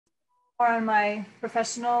more on my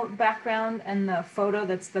professional background and the photo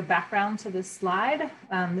that's the background to this slide.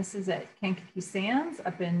 This is at Kankakee Sands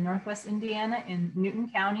up in Northwest Indiana in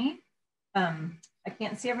Newton County. I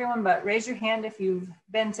can't see everyone, but raise your hand if you've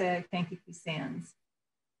been to Kankakee Sands.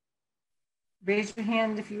 Raise your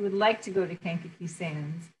hand if you would like to go to Kankakee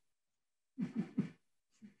Sands.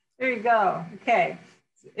 There you go. Okay.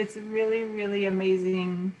 It's a really, really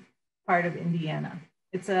amazing part of Indiana.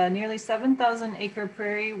 It's a nearly 7,000 acre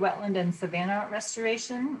prairie, wetland, and savanna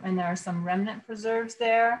restoration, and there are some remnant preserves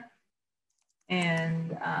there.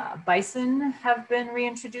 And bison have been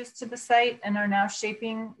reintroduced to the site and are now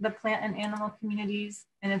shaping the plant and animal communities.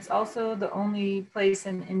 And it's also the only place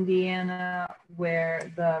in Indiana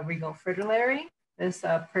where the regal fritillary, this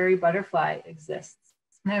prairie butterfly, exists.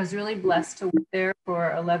 And I was really blessed to work there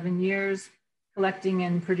for 11 years, collecting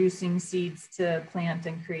and producing seeds to plant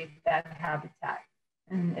and create that habitat.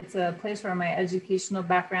 And it's a place where my educational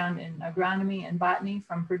background in agronomy and botany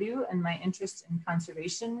from Purdue and my interest in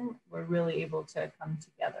conservation were really able to come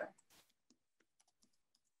together.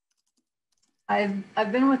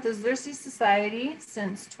 I've been with the Xerces Society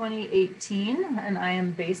since 2018, and I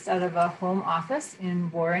am based out of a home office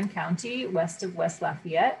in Warren County, west of West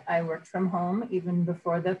Lafayette. I worked from home even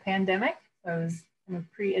before the pandemic. I was kind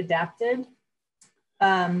of pre-adapted.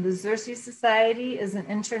 The Xerces Society is an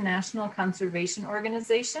international conservation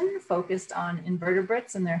organization focused on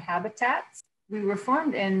invertebrates and their habitats. We were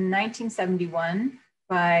formed in 1971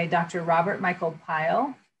 by Dr. Robert Michael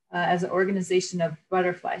Pyle as an organization of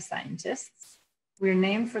butterfly scientists. We're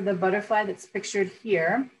named for the butterfly that's pictured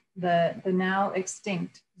here, the now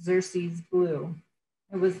extinct Xerces blue.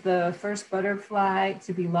 It was the first butterfly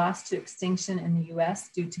to be lost to extinction in the US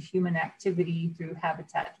due to human activity through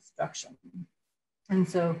habitat destruction. And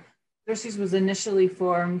so Xerces was initially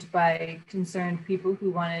formed by concerned people who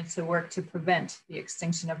wanted to work to prevent the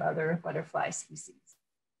extinction of other butterfly species.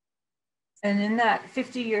 And in that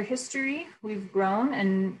 50-year history, we've grown,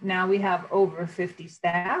 and now we have over 50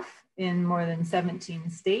 staff in more than 17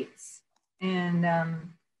 states. And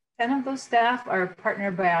 10 of those staff are partner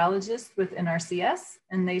biologists with NRCS,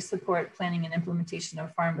 and they support planning and implementation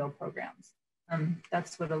of Farm Bill programs.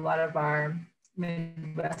 That's what a lot of our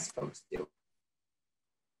Midwest folks do.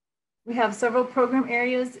 We have several program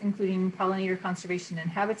areas, including pollinator conservation and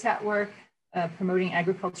habitat work, promoting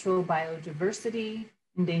agricultural biodiversity,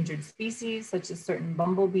 endangered species, such as certain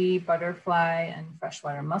bumblebee, butterfly, and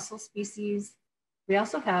freshwater mussel species. We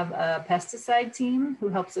also have a pesticide team who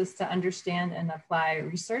helps us to understand and apply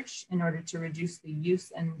research in order to reduce the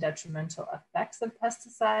use and detrimental effects of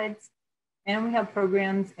pesticides. And we have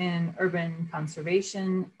programs in urban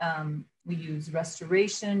conservation. We use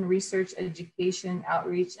restoration, research, education,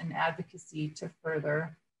 outreach, and advocacy to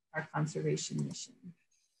further our conservation mission.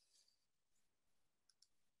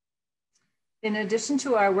 In addition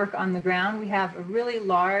to our work on the ground, we have a really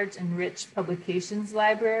large and rich publications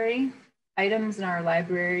library. Items in our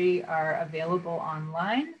library are available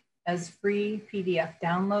online as free PDF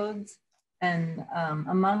downloads. And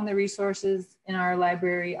among the resources in our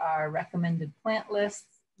library are recommended plant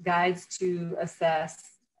lists, guides to assess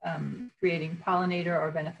creating pollinator or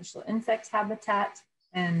beneficial insect habitat,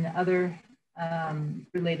 and other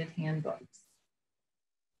related handbooks.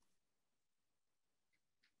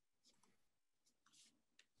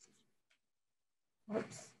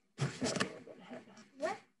 Whoops.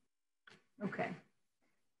 Okay.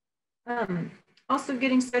 Also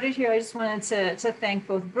getting started here, I just wanted to thank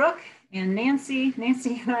both Brooke and Nancy.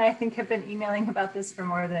 Nancy and I think have been emailing about this for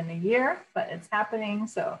more than a year, but it's happening.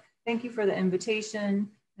 So thank you for the invitation.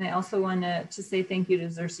 And I also want to say thank you to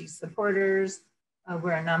Xerces supporters.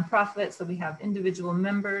 We're a nonprofit, so we have individual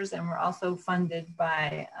members, and we're also funded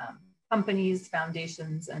by companies,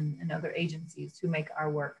 foundations, and other agencies who make our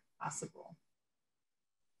work possible.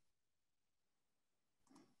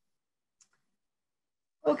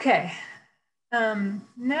 Okay,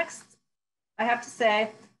 next, I have to say,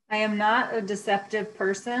 I am not a deceptive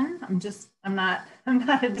person. I'm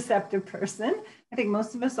not a deceptive person. I think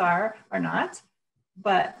most of us are not.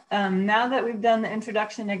 But now that we've done the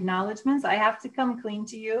introduction acknowledgements, I have to come clean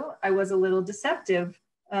to you. I was a little deceptive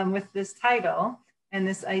with this title and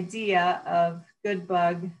this idea of good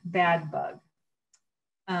bug, bad bug.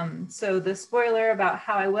 So the spoiler about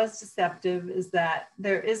how I was deceptive is that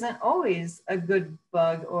there isn't always a good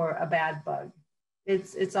bug or a bad bug.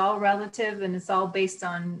 It's all relative, and it's all based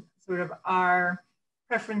on sort of our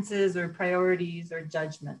preferences or priorities or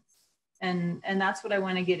judgments. And that's what I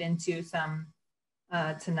want to get into some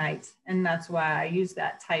tonight. And that's why I use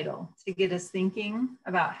that title, to get us thinking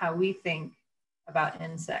about how we think about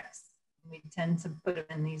insects. We tend to put them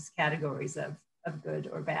in these categories of good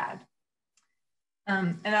or bad.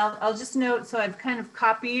 And I'll just note, so I've kind of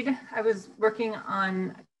copied, I was working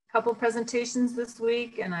on a couple presentations this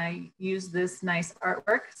week and I used this nice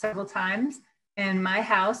artwork several times. And my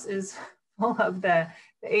house is full of the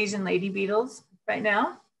Asian lady beetles right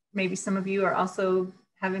now. Maybe some of you are also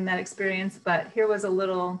having that experience, but here was a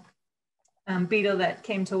little beetle that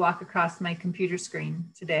came to walk across my computer screen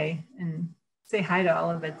today and say hi to all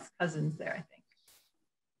of its cousins there, I think.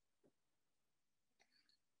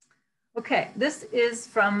 Okay, this is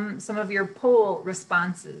from some of your poll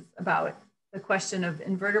responses about the question of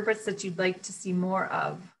invertebrates that you'd like to see more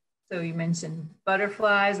of. So you mentioned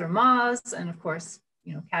butterflies or moths, and of course,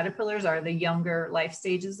 caterpillars are the younger life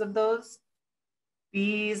stages of those.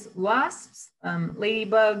 Bees, wasps,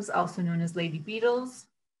 ladybugs, also known as lady beetles,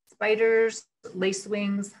 spiders,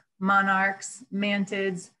 lacewings, monarchs,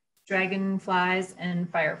 mantids, dragonflies, and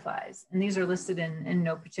fireflies. And these are listed in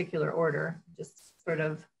no particular order, just sort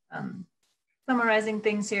of summarizing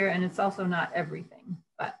things here, and it's also not everything,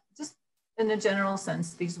 but just in a general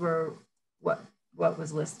sense, these were what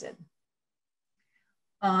was listed.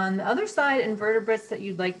 On the other side, invertebrates that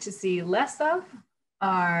you'd like to see less of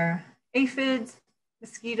are aphids,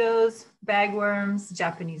 mosquitoes, bagworms,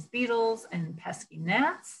 Japanese beetles, and pesky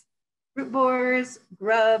gnats, root borers,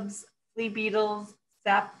 grubs, flea beetles,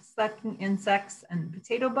 sap-sucking insects, and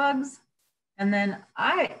potato bugs. And then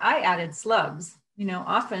I added slugs.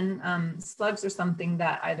 Often slugs are something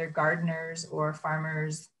that either gardeners or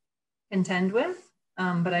farmers contend with,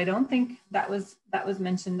 but I don't think that was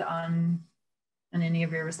mentioned on any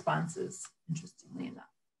of your responses, interestingly enough.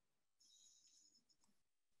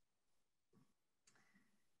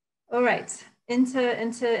 All right,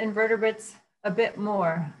 into invertebrates a bit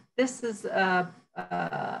more. This is a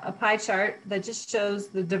pie chart that just shows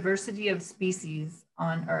the diversity of species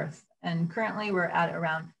on Earth. And currently we're at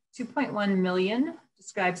around 2.1 million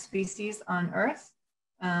described species on Earth.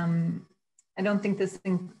 I don't think this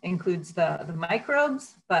includes the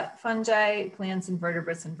microbes, but fungi, plants,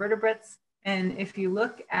 invertebrates, and vertebrates. And if you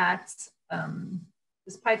look at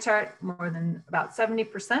this pie chart, more than about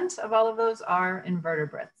 70% of all of those are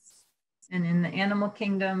invertebrates. And in the animal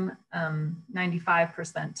kingdom,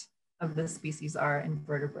 95% of the species are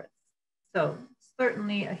invertebrates. So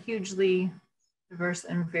certainly a hugely diverse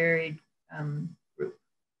and varied group.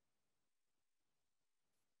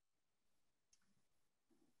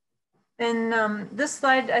 And this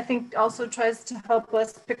slide, I think, also tries to help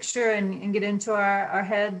us picture and get into our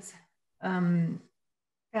heads kind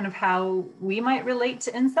of how we might relate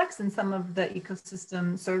to insects and some of the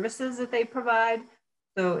ecosystem services that they provide.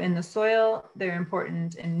 So in the soil, they're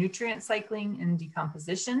important in nutrient cycling and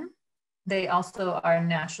decomposition. They also are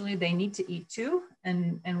naturally, they need to eat too.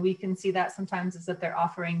 And we can see that sometimes is that they're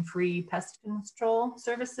offering free pest control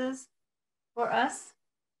services for us.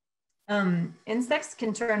 Insects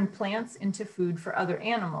can turn plants into food for other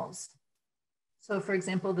animals. So for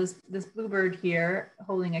example, this bluebird here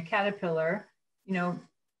holding a caterpillar,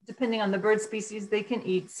 depending on the bird species, they can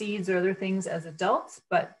eat seeds or other things as adults,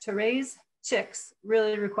 but to raise chicks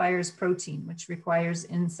really requires protein, which requires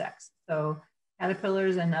insects. So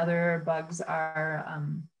caterpillars and other bugs are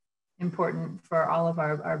important for all of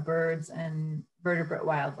our birds and vertebrate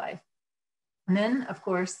wildlife. And then, of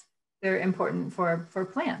course, they're important for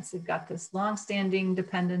plants. They've got this long-standing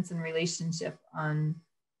dependence and relationship on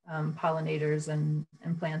pollinators and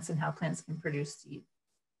plants and how plants can produce seed.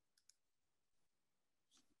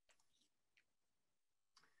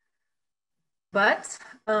 But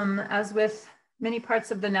as with many parts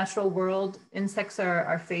of the natural world, insects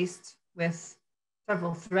are faced with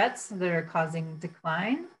several threats that are causing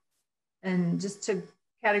decline. And just to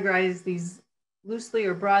categorize these loosely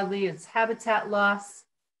or broadly, it's habitat loss,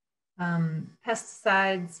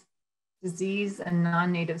 pesticides, disease and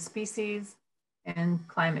non-native species, and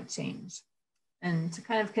climate change. And to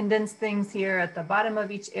kind of condense things here at the bottom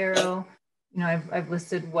of each arrow, I've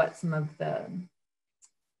listed what some of the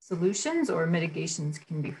solutions or mitigations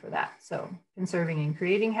can be for that. So conserving and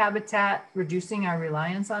creating habitat, reducing our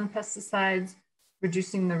reliance on pesticides,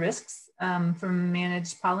 reducing the risks from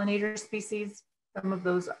managed pollinator species. Some of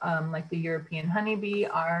those, like the European honeybee,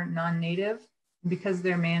 are non-native. Because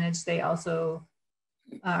they're managed, they also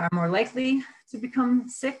are more likely to become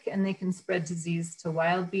sick and they can spread disease to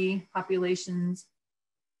wild bee populations.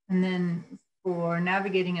 And then for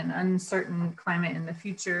navigating an uncertain climate in the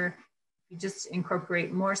future, you just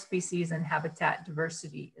incorporate more species and habitat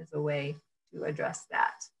diversity is a way to address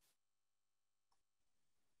that.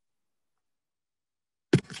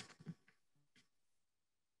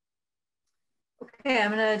 Okay, I'm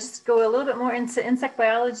gonna just go a little bit more into insect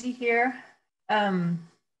biology here.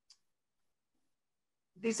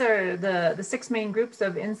 these are the 6 main groups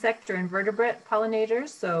of insect or invertebrate pollinators.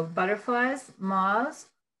 So butterflies, moths,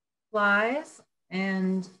 flies,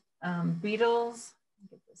 and beetles.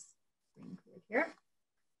 Get this screen cleared here.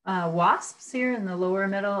 Wasps here in the lower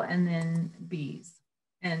middle, and then bees.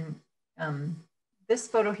 And this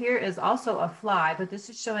photo here is also a fly, but this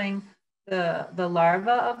is showing the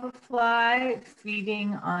larva of a fly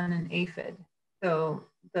feeding on an aphid. So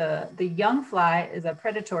the young fly is a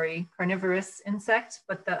predatory carnivorous insect,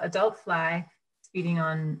 but the adult fly is feeding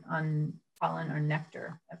on pollen or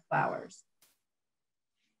nectar of flowers.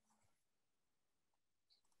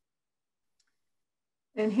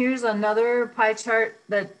 And here's another pie chart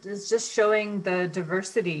that is just showing the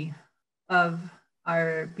diversity of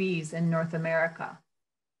our bees in North America.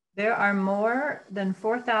 There are more than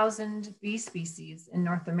 4,000 bee species in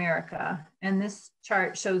North America, and this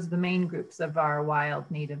chart shows the main groups of our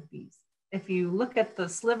wild native bees. If you look at the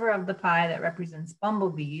sliver of the pie that represents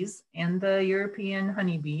bumblebees and the European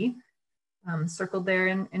honeybee, circled there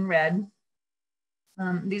in red,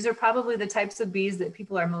 these are probably the types of bees that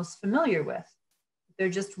people are most familiar with. They're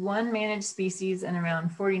just one managed species and around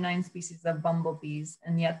 49 species of bumblebees,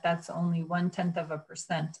 and yet that's only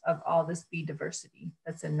 0.1% of all this bee diversity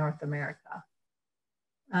that's in North America.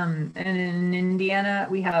 And in Indiana,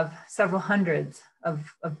 we have several hundreds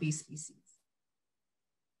of bee species.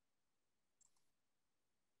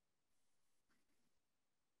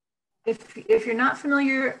 If you're not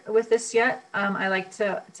familiar with this yet, I like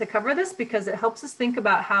to cover this because it helps us think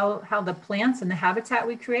about how the plants and the habitat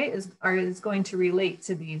we create is going to relate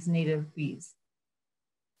to these native bees.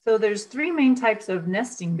 So there's 3 main types of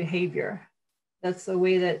nesting behavior. That's the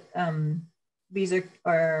way that bees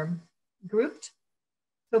are grouped.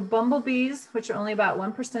 So bumblebees, which are only about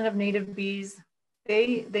 1% of native bees,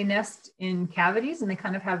 they nest in cavities, and they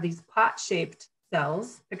kind of have these pot-shaped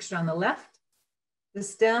cells pictured on the left. The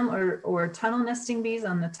stem or tunnel nesting bees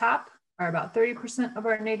on the top are about 30% of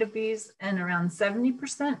our native bees, and around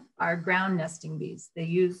 70% are ground nesting bees. They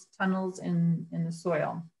use tunnels in the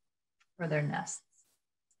soil for their nests.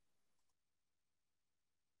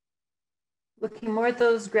 Looking more at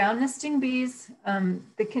those ground nesting bees,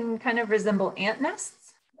 they can kind of resemble ant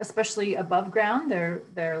nests, especially above ground.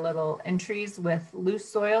 They're little entries with loose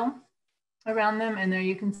soil around them, and there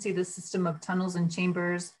you can see the system of tunnels and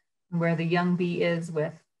chambers where the young bee is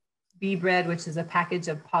with bee bread, which is a package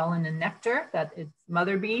of pollen and nectar that its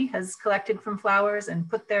mother bee has collected from flowers and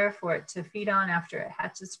put there for it to feed on after it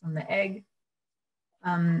hatches from the egg.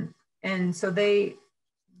 And so the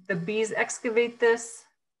bees excavate this.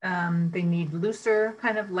 They need looser,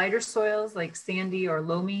 kind of lighter soils like sandy or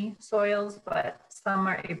loamy soils, but some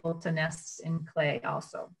are able to nest in clay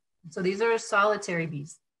also. So these are solitary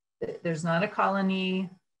bees. There's not a colony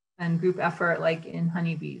and group effort like in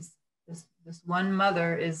honeybees. This one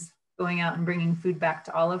mother is going out and bringing food back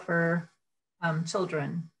to all of her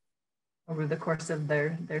children over the course of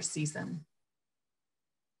their season.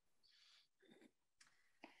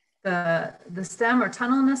 The stem or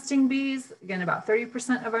tunnel nesting bees, again, about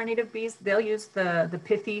 30% of our native bees, they'll use the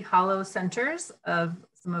pithy hollow centers of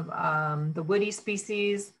some of the woody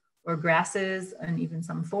species or grasses, and even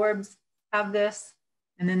some forbs have this.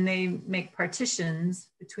 And then they make partitions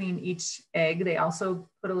between each egg. They also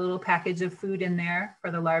put a little package of food in there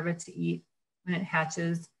for the larva to eat when it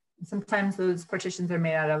hatches. And sometimes those partitions are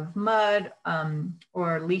made out of mud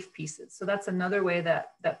or leaf pieces. So that's another way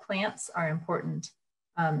that plants are important,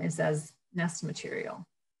 is as nest material.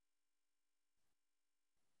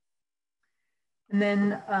 And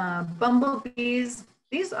then bumblebees,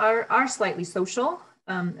 these are slightly social.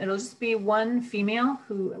 It'll just be one female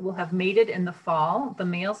who will have mated in the fall. The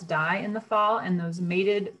males die in the fall, and those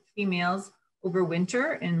mated females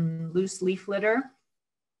overwinter in loose leaf litter.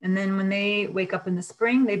 And then when they wake up in the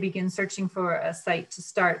spring, they begin searching for a site to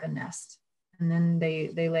start a nest. And then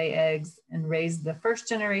they lay eggs and raise the first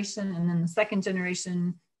generation, and then the second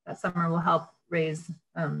generation that summer will help raise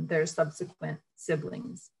their subsequent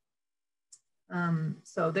siblings.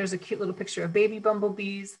 So there's a cute little picture of baby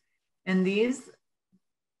bumblebees, and these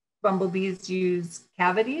bumblebees use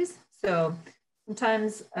cavities. So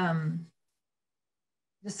sometimes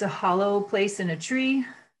just a hollow place in a tree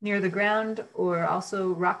near the ground, or also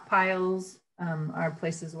rock piles are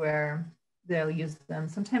places where they'll use them.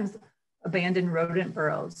 Sometimes abandoned rodent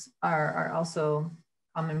burrows are also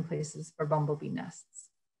common places for bumblebee nests.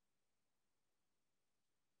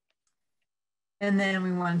 And then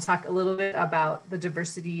we want to talk a little bit about the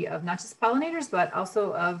diversity of not just pollinators, but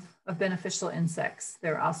also of beneficial insects.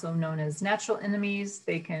 They're also known as natural enemies.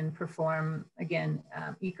 They can perform, again,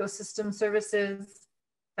 ecosystem services,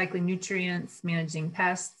 cycling nutrients, managing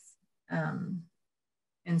pests.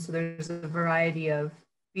 And so there's a variety of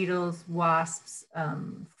beetles, wasps,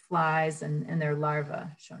 flies, and their larvae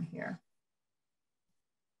shown here.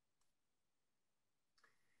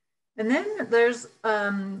 And then there's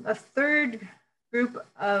a third group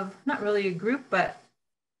of, not really a group, but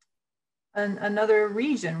another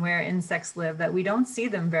region where insects live that we don't see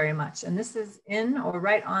them very much. And this is in or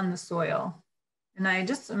right on the soil. And I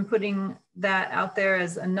just am putting that out there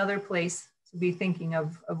as another place to be thinking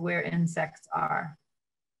of where insects are.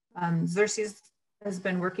 Xerces has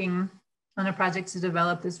been working on a project to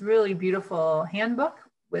develop this really beautiful handbook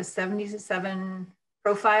with 77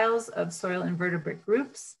 profiles of soil invertebrate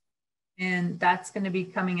groups. And that's going to be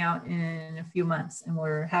coming out in a few months. And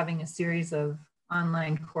we're having a series of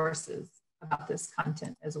online courses about this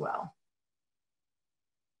content as well.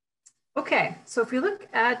 Okay, so if we look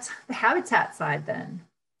at the habitat side then,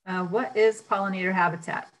 what is pollinator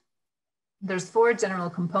habitat? There's 4 general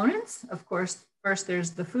components. Of course, first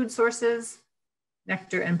there's the food sources,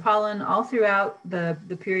 nectar and pollen all throughout the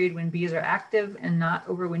period when bees are active and not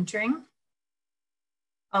overwintering.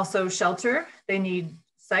 Also shelter, they need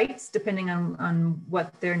sites depending on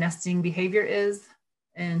what their nesting behavior is,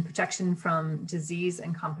 and protection from disease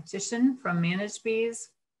and competition from managed bees.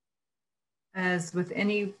 As with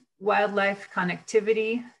any wildlife,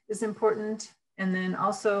 connectivity is important. And then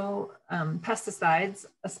also pesticides,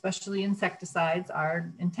 especially insecticides,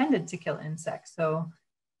 are intended to kill insects. So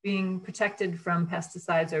being protected from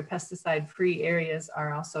pesticides or pesticide-free areas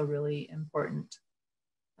are also really important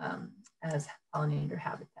as pollinator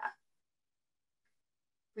habitat.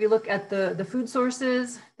 We look at the food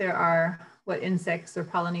sources. There are what insects or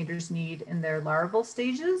pollinators need in their larval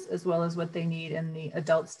stages, as well as what they need in the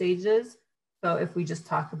adult stages. So if we just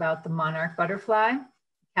talk about the monarch butterfly,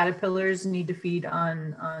 caterpillars need to feed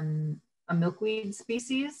on a milkweed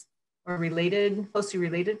species or closely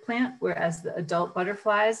related plant, whereas the adult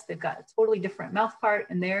butterflies, they've got a totally different mouth part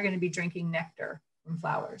and they're going to be drinking nectar from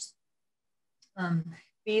flowers.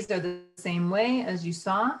 Bees are the same way, as you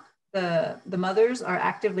saw. The mothers are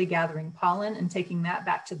actively gathering pollen and taking that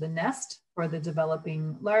back to the nest for the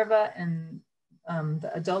developing larvae, and the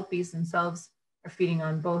adult bees themselves are feeding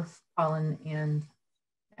on both pollen and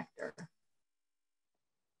nectar.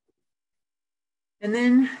 And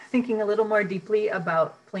then thinking a little more deeply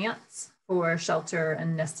about plants for shelter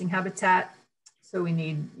and nesting habitat. So we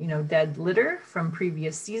need, dead litter from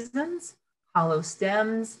previous seasons, hollow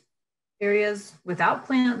stems, areas without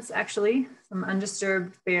plants, actually, some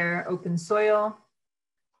undisturbed, bare, open soil.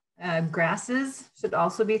 Grasses should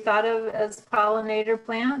also be thought of as pollinator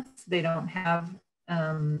plants. They don't have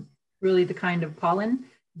really the kind of pollen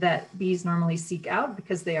that bees normally seek out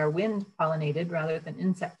because they are wind pollinated rather than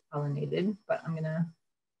insect pollinated, but I'm gonna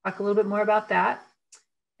talk a little bit more about that.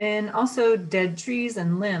 And also dead trees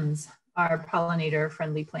and limbs are pollinator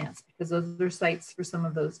friendly plants because those are sites for some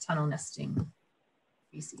of those tunnel nesting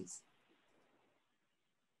species.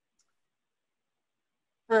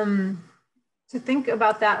 To think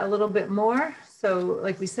about that a little bit more, so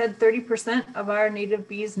like we said, 30% of our native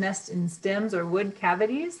bees nest in stems or wood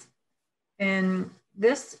cavities. And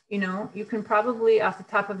this, you can probably off the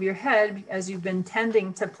top of your head, as you've been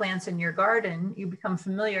tending to plants in your garden, you become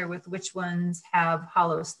familiar with which ones have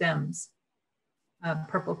hollow stems.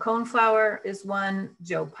 Purple coneflower is one,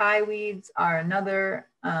 Joe Pye weeds are another,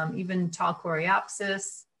 even tall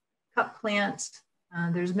coreopsis, cup plant.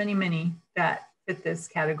 There's many that fit this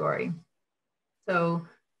category. So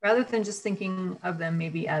rather than just thinking of them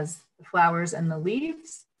maybe as the flowers and the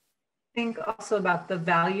leaves, think also about the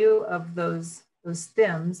value of those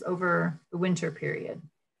stems over the winter period.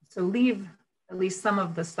 So leave at least some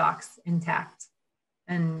of the stalks intact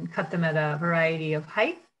and cut them at a variety of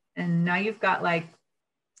height. And now you've got like,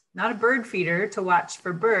 not a bird feeder to watch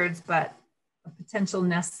for birds, but a potential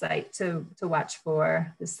nest site to watch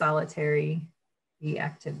for this solitary bee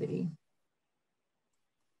activity.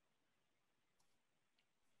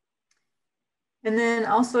 And then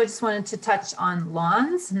also I just wanted to touch on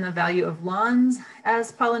lawns and the value of lawns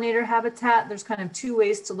as pollinator habitat. There's kind of 2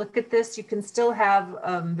 ways to look at this. You can still have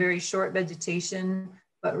very short vegetation,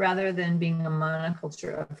 but rather than being a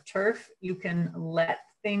monoculture of turf, you can let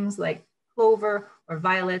things like clover or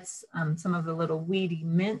violets, some of the little weedy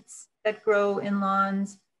mints that grow in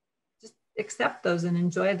lawns, just accept those and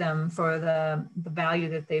enjoy them for the value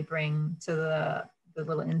that they bring to the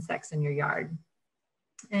little insects in your yard.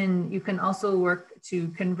 And you can also work to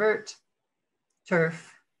convert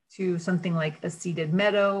turf to something like a seeded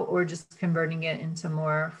meadow or just converting it into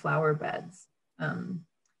more flower beds.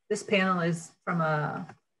 This panel is from a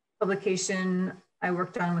publication I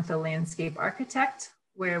worked on with a landscape architect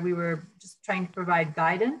where we were just trying to provide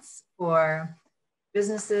guidance for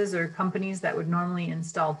businesses or companies that would normally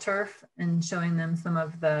install turf and showing them some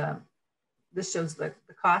of this shows the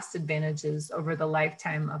cost advantages over the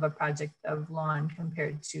lifetime of a project of lawn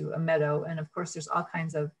compared to a meadow. And of course, there's all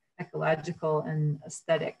kinds of ecological and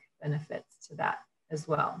aesthetic benefits to that as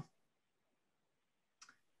well.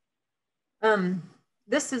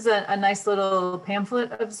 This is a nice little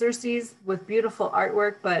pamphlet of Xerces with beautiful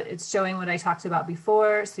artwork, but it's showing what I talked about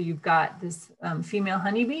before. So you've got this female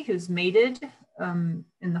honeybee who's mated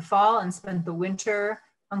in the fall and spent the winter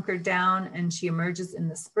hunkered down, and she emerges in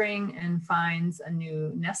the spring and finds a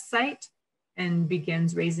new nest site and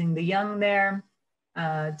begins raising the young there,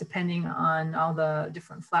 depending on all the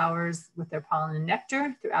different flowers with their pollen and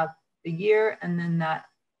nectar throughout the year. And then that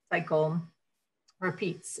cycle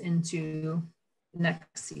repeats into the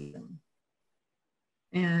next season.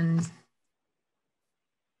 And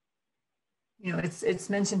you know, it's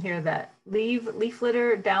mentioned here that leaf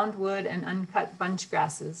litter, downed wood, and uncut bunch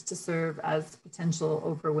grasses to serve as potential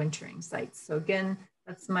overwintering sites. So again,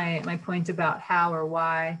 that's my point about how or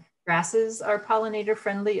why grasses are pollinator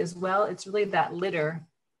friendly as well. It's really that litter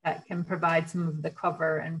that can provide some of the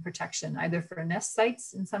cover and protection, either for nest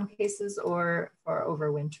sites in some cases or for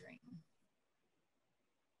overwintering.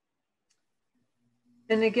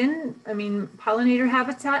 And again, I mean, pollinator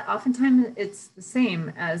habitat, oftentimes it's the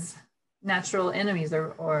same as natural enemies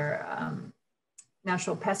or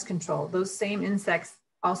natural pest control. Those same insects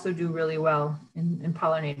also do really well in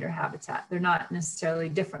pollinator habitat. They're not necessarily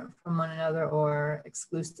different from one another or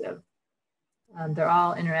exclusive. They're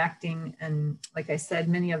all interacting, and like I said,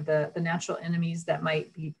 many of the natural enemies that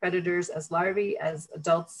might be predators as larvae, as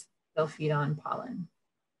adults, they'll feed on pollen.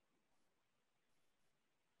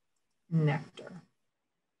 Nectar.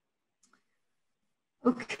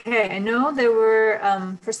 Okay, I know there were,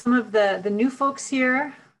 for some of the new folks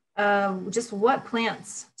here, just what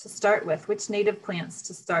plants to start with, which native plants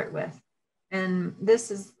to start with. And this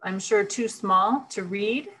is, I'm sure, too small to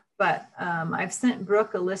read, but I've sent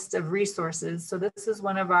Brooke a list of resources. So this is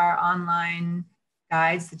one of our online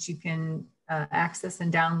guides that you can access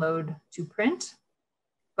and download to print.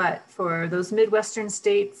 But for those Midwestern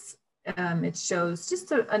states, it shows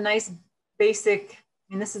just a nice basic,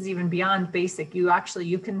 I mean, this is even beyond basic. You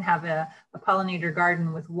can have a pollinator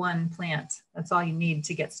garden with one plant. That's all you need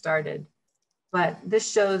to get started. But this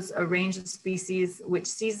shows a range of species, which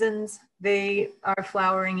seasons they are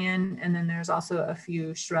flowering in, and then there's also a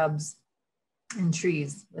few shrubs and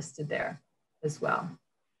trees listed there as well.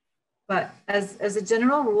 But as a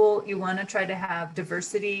general rule, you want to try to have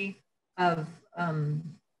diversity of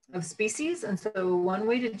species. And so one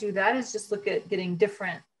way to do that is just look at getting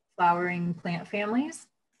different flowering plant families,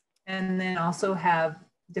 and then also have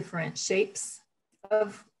different shapes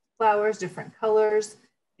of flowers, different colors,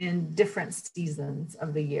 in different seasons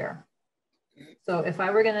of the year. So if I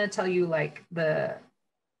were going to tell you like the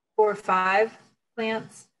 4 or 5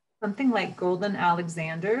 plants, something like golden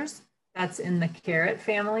Alexanders, that's in the carrot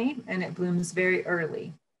family, and it blooms very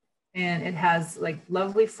early. And it has like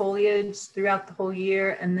lovely foliage throughout the whole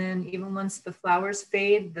year. And then even once the flowers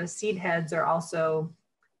fade, the seed heads are also,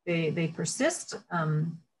 they persist.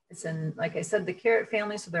 It's in, like I said, the carrot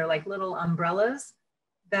family. So they're like little umbrellas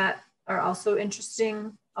that are also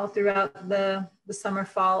interesting all throughout the summer,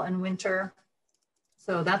 fall, and winter.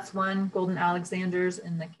 So that's one, golden Alexanders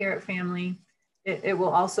in the carrot family. It will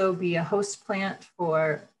also be a host plant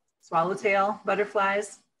for swallowtail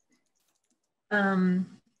butterflies.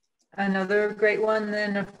 Another great one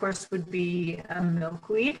then, of course, would be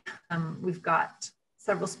milkweed. We've got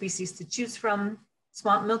several species to choose from.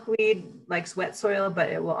 Swamp milkweed likes wet soil, but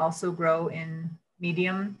it will also grow in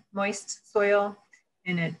medium moist soil.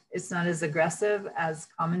 And it's not as aggressive as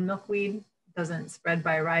common milkweed. It doesn't spread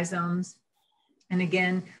by rhizomes. And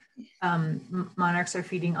again, monarchs are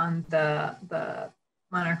feeding on the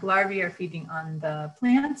monarch larvae are feeding on the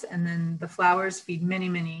plants, and then the flowers feed many,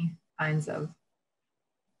 many kinds of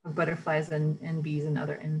butterflies and bees and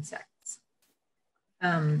other insects.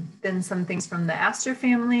 Then some things from the aster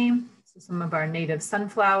family, so some of our native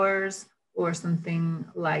sunflowers, or something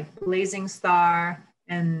like blazing star,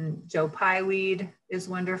 and Joe Pieweed is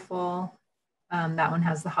wonderful. That one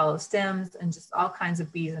has the hollow stems, and just all kinds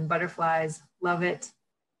of bees and butterflies, love it.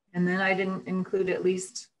 And then I didn't include at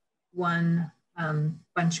least one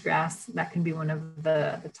bunch grass. That can be one of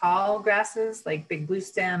the tall grasses like big blue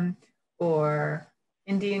stem or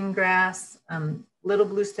Indian grass. Little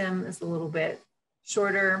blue stem is a little bit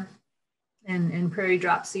shorter, and prairie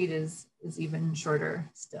dropseed is even shorter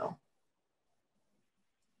still.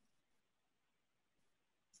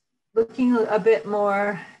 Looking a bit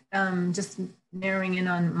more, just narrowing in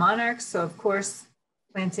on monarchs. So of course,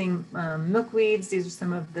 Planting milkweeds. These are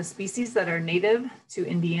some of the species that are native to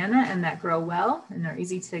Indiana and that grow well and are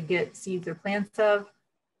easy to get seeds or plants of.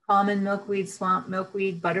 Common milkweed, swamp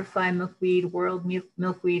milkweed, butterfly milkweed, world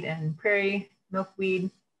milkweed, and prairie milkweed.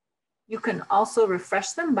 You can also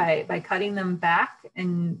refresh them by cutting them back,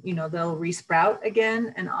 and they'll resprout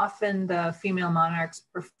again. And often the female monarchs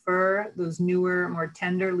prefer those newer, more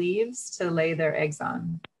tender leaves to lay their eggs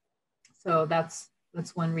on. So that's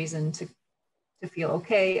one reason to feel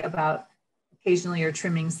okay about occasionally you're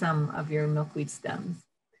trimming some of your milkweed stems.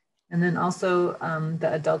 And then also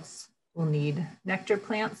the adults will need nectar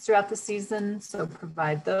plants throughout the season, so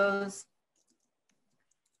provide those.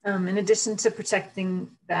 In addition to protecting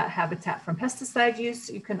that habitat from pesticide use,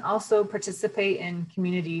 you can also participate in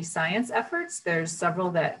community science efforts. There's several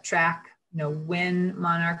that track when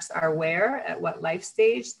monarchs are where, at what life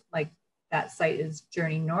stage, like that site is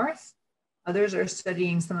Journey North. Others are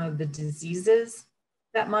studying some of the diseases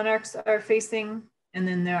that monarchs are facing. And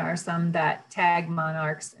then there are some that tag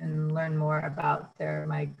monarchs and learn more about their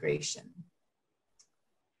migration.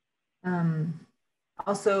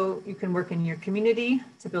 Also, you can work in your community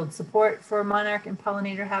to build support for monarch and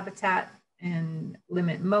pollinator habitat and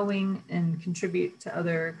limit mowing and contribute to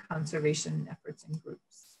other conservation efforts and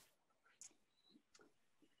groups.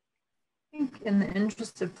 I think in the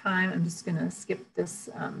interest of time, I'm just gonna skip this.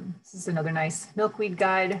 This is another nice milkweed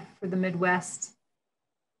guide for the Midwest.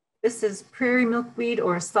 This is prairie milkweed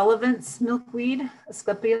or Sullivan's milkweed,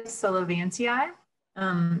 Asclepias sullivantii.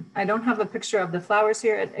 I don't have a picture of the flowers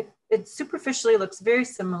here. It superficially looks very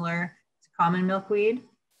similar to common milkweed,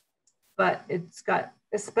 but it's got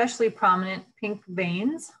especially prominent pink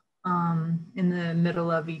veins in the middle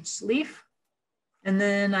of each leaf. And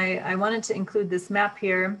then I wanted to include this map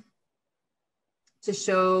here to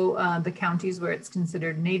show the counties where it's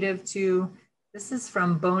considered native to. This is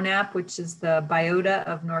from BONAP, which is the Biota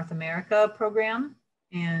of North America program.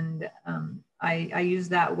 And I use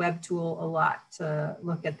that web tool a lot to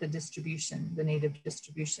look at the distribution, the native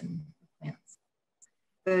distribution of plants.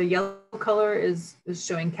 The yellow color is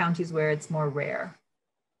showing counties where it's more rare.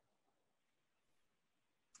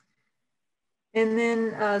 And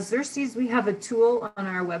then Xerces, we have a tool on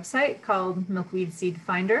our website called Milkweed Seed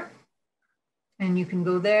Finder. And you can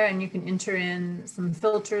go there and you can enter in some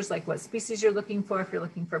filters like what species you're looking for, if you're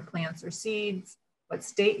looking for plants or seeds, what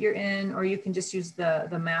state you're in, or you can just use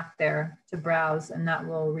the map there to browse, and that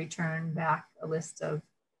will return back a list of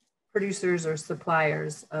producers or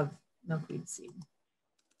suppliers of milkweed seed.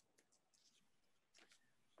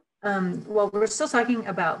 Well, we're still talking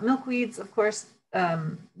about milkweeds. Of course,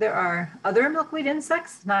 there are other milkweed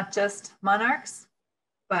insects, not just monarchs,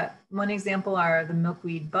 but one example are the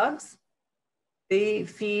milkweed bugs. They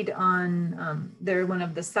feed on, they're one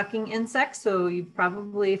of the sucking insects. So you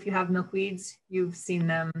probably, if you have milkweeds, you've seen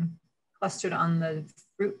them clustered on the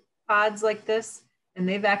fruit pods like this. And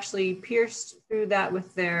they've actually pierced through that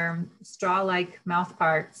with their straw-like mouth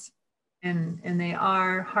parts. And they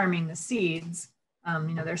are harming the seeds.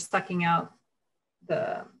 They're sucking out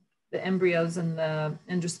the embryos and the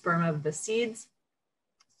endosperm of the seeds.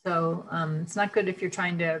 So it's not good if you're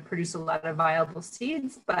trying to produce a lot of viable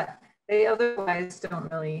seeds, but they otherwise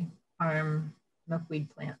don't really harm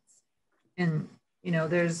milkweed plants. And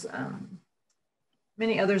there's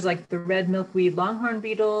many others like the red milkweed longhorn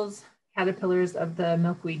beetles, caterpillars of the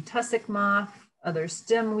milkweed tussock moth, other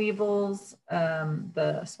stem weevils,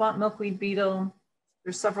 the swamp milkweed beetle.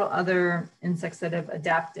 There's several other insects that have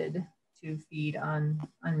adapted to feed on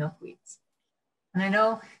milkweeds. And I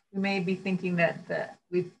know you may be thinking that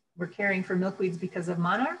we're caring for milkweeds because of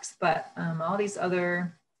monarchs, but all these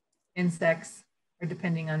other insects are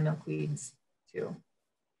depending on milkweeds too.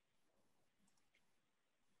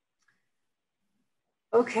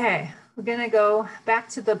 Okay, we're gonna go back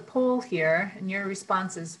to the poll here and your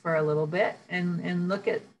responses for a little bit and look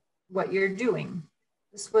at what you're doing.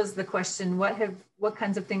 This was the question, what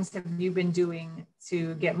kinds of things have you been doing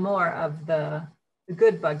to get more of the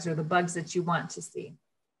good bugs or the bugs that you want to see?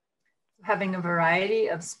 Having a variety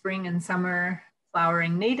of spring and summer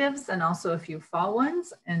flowering natives and also a few fall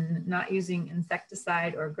ones, and not using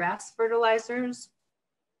insecticide or grass fertilizers.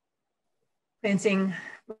 Planting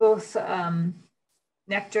both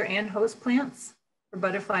nectar and host plants for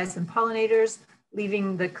butterflies and pollinators,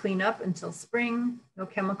 leaving the cleanup until spring, no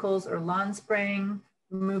chemicals or lawn spraying,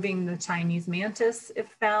 removing the Chinese mantis if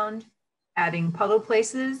found, adding puddle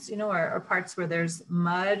places, or parts where there's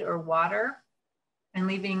mud or water, and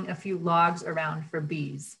leaving a few logs around for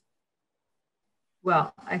bees.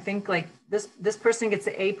 Well, I think like this person gets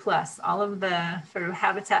an A+. All of the sort of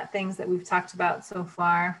habitat things that we've talked about so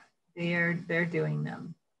far, they're doing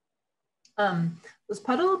them. Those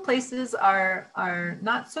puddle places are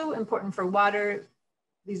not so important for water.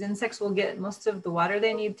 These insects will get most of the water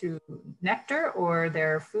they need through nectar or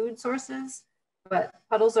their food sources, but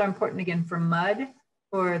puddles are important again for mud,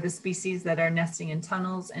 for the species that are nesting in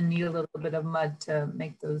tunnels and need a little bit of mud to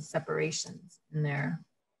make those separations in their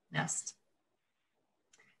nest.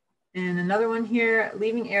 And another one here,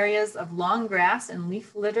 leaving areas of long grass and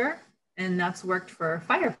leaf litter, and that's worked for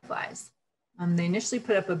fireflies. They initially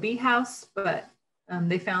put up a bee house, but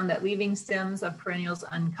they found that leaving stems of perennials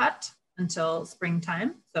uncut until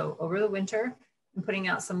springtime, so over the winter, and putting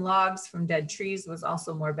out some logs from dead trees was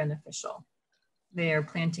also more beneficial. They are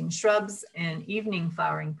planting shrubs and evening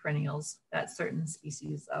flowering perennials that certain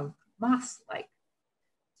species of moths like.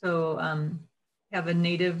 So have a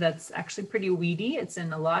native that's actually pretty weedy. It's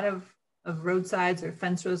in a lot of roadsides or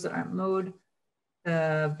fence rows that aren't mowed.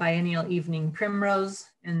 The biennial evening primrose,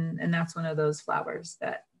 and that's one of those flowers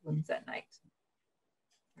that blooms at night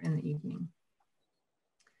or in the evening.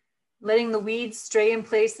 Letting the weeds stray in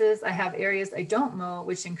places. I have areas I don't mow,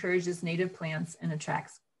 which encourages native plants and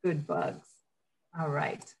attracts good bugs. All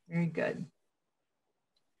right, very good.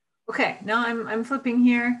 Okay, now I'm flipping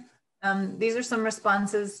here. These are some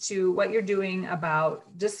responses to what you're doing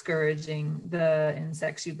about discouraging the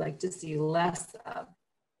insects you'd like to see less of.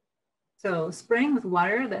 So spraying with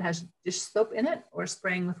water that has dish soap in it, or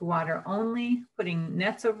spraying with water only, putting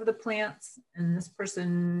nets over the plants. And this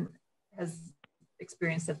person has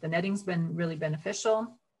experienced that the netting's been really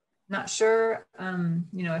beneficial. Not sure,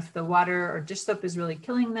 you know, if the water or dish soap is really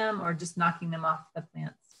killing them or just knocking them off the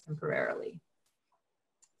plants temporarily.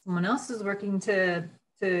 Someone else is working to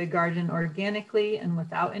garden organically and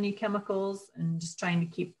without any chemicals and just trying to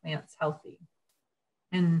keep plants healthy.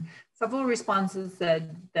 And several responses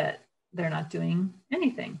said that they're not doing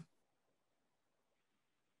anything.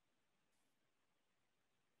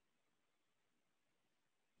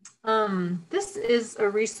 This is a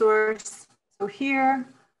resource. So here,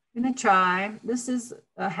 I'm going to try, this is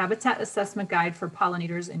a habitat assessment guide for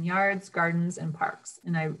pollinators in yards, gardens, and parks.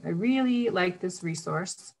 And I really like this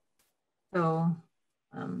resource. So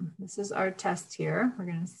this is our test here. We're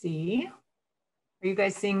going to see. Are you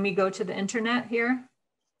guys seeing me go to the internet here?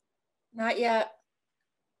 Not yet.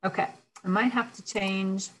 Okay, I might have to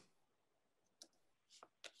change.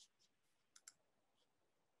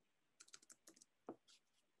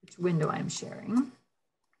 Which window I'm sharing.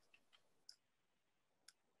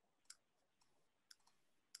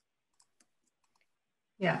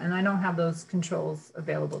 Yeah, and I don't have those controls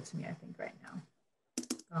available to me, I think, right now.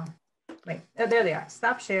 Oh, wait, oh, there they are.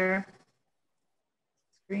 Stop share.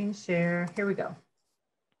 Screen share. Here we go.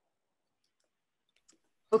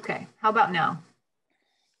 Okay, how about now?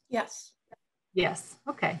 Yes. Yes,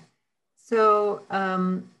 okay. So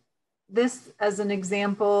this as an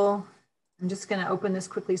example, I'm just gonna open this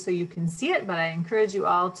quickly so you can see it, but I encourage you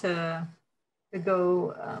all to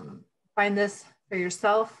go find this for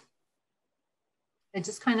yourself. It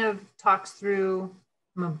just kind of talks through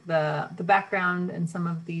some of the background and some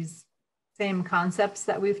of these same concepts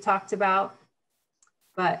that we've talked about.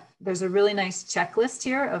 But there's a really nice checklist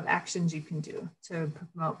here of actions you can do to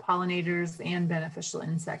promote pollinators and beneficial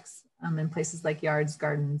insects in places like yards,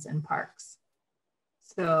 gardens, and parks.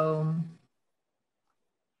 So,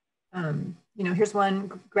 you know, here's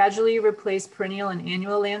one: gradually replace perennial and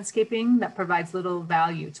annual landscaping that provides little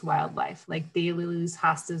value to wildlife, like daylilies,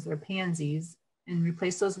 hostas, or pansies, and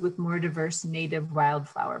replace those with more diverse native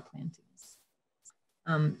wildflower plantings.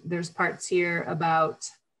 There's parts here about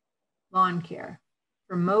lawn care.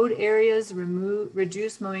 For mowed areas,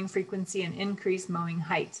 reduce mowing frequency and increase mowing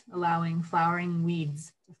height, allowing flowering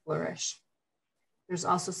weeds to flourish. There's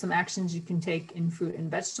also some actions you can take in fruit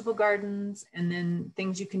and vegetable gardens, and then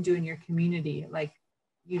things you can do in your community, like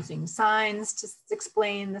using signs to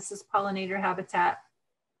explain this is pollinator habitat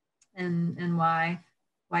and why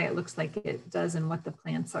it looks like it does and what the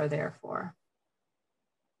plants are there for.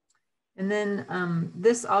 And then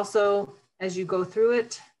this also, as you go through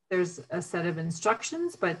it, there's a set of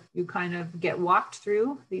instructions, but you kind of get walked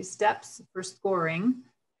through these steps for scoring.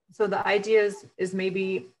 So the idea is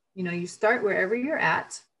maybe, you know, you start wherever you're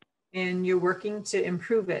at and you're working to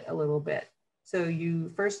improve it a little bit. So you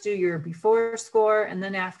first do your before score, and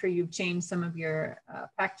then after you've changed some of your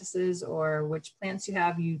practices or which plants you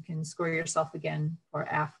have, you can score yourself again for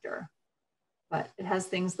after. But it has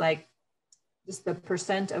things like just the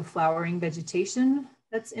percent of flowering vegetation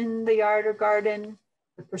that's in the yard or garden,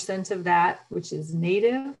 the percent of that which is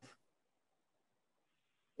native.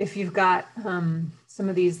 If you've got some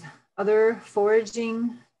of these other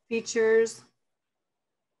foraging features,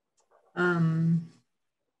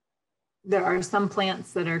 there are some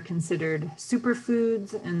plants that are considered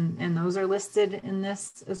superfoods, and those are listed in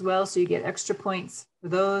this as well. So you get extra points for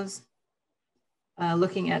those.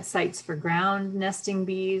 Looking at sites for ground nesting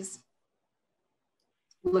bees,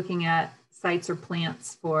 looking at sites or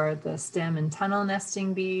plants for the stem and tunnel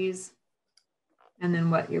nesting bees, and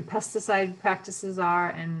then what your pesticide practices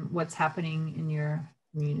are and what's happening in your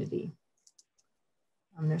community.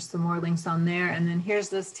 There's some more links on there. And then here's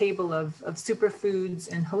this table of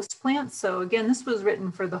superfoods and host plants. So again, this was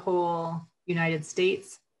written for the whole United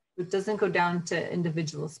States. It doesn't go down to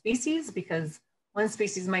individual species because one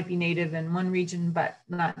species might be native in one region, but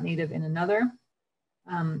not native in another.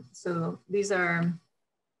 So these are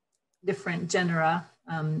different genera,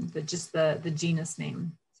 just the genus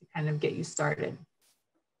name to kind of get you started.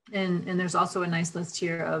 And there's also a nice list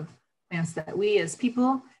here of plants that we as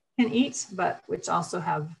people can eat, but which also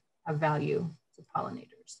have value to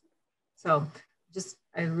pollinators. So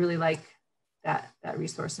I really like that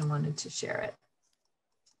resource and wanted to share it.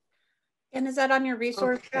 And is that on your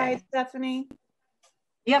resource guide, Stephanie?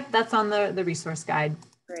 Yep, that's on the resource guide.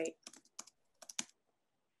 Great.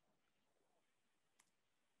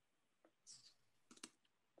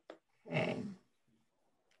 Okay.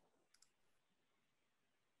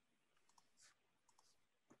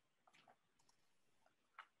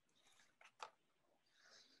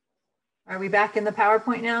 Are we back in the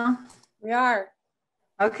PowerPoint now? We are.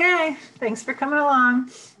 Okay, thanks for coming along.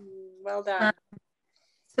 Well done.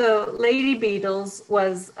 So lady beetles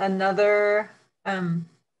was another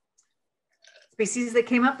species that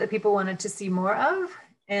came up that people wanted to see more of.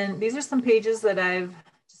 And these are some pages that I've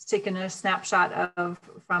just taken a snapshot of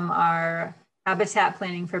from our Habitat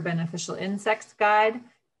Planning for Beneficial Insects guide.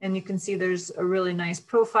 And you can see there's a really nice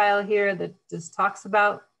profile here that just talks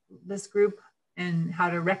about this group and how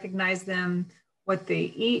to recognize them, what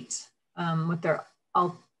they eat, what their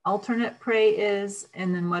alternate prey is,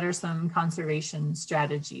 and then what are some conservation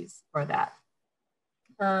strategies for that.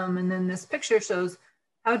 And then this picture shows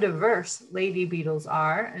how diverse lady beetles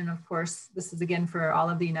are. And of course, this is again for all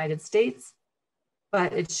of the United States,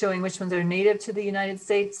 but it's showing which ones are native to the United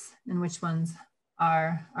States and which ones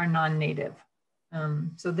are non-native.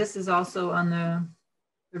 So this is also on the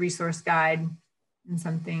resource guide and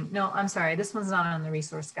something. No, I'm sorry, this one's not on the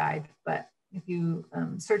resource guide, but if you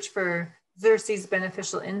search for Xerces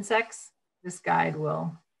beneficial insects, this guide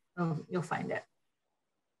you'll find it.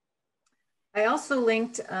 I also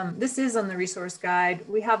linked, this is on the resource guide.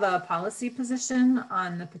 We have a policy position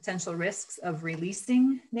on the potential risks of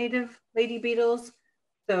releasing native lady beetles.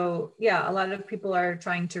 So yeah, a lot of people are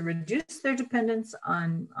trying to reduce their dependence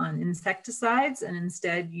on insecticides and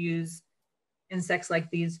instead use insects like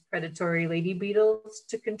these predatory lady beetles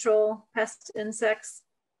to control pest insects.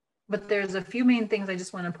 But there's a few main things I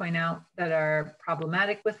just want to point out that are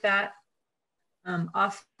problematic with that.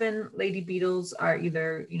 Often lady beetles are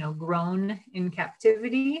either grown in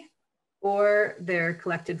captivity or they're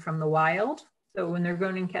collected from the wild. So when they're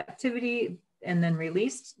grown in captivity and then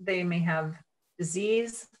released, they may have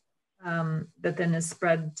disease that then is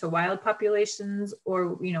spread to wild populations, or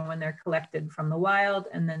when they're collected from the wild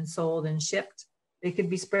and then sold and shipped, they could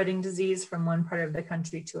be spreading disease from one part of the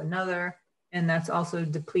country to another, and that's also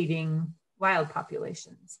depleting wild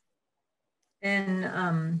populations.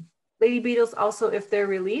 And lady beetles also, if they're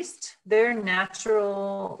released, their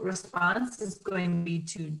natural response is going to be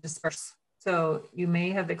to disperse. So you may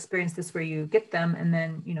have experienced this where you get them and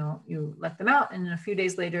then you let them out, and a few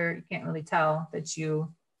days later you can't really tell that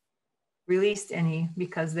you released any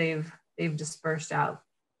because they've dispersed out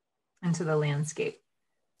into the landscape.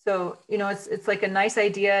 So it's like a nice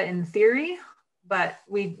idea in theory, but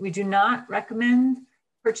we do not recommend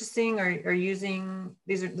purchasing or using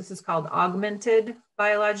this is called augmented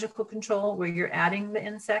biological control, where you're adding the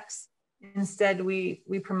insects. Instead, we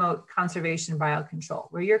promote conservation biocontrol,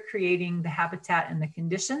 where you're creating the habitat and the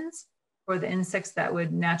conditions for the insects that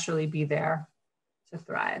would naturally be there to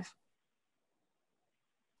thrive.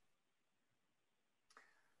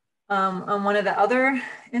 On one of the other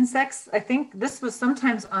insects, I think this was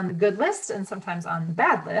sometimes on the good list and sometimes on the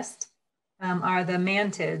bad list, are the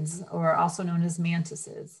mantids, or also known as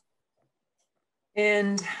mantises.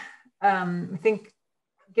 And I think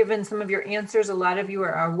given some of your answers, a lot of you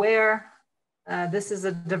are aware this is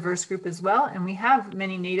a diverse group as well. And we have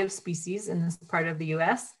many native species in this part of the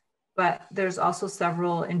US, but there's also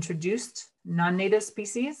several introduced non-native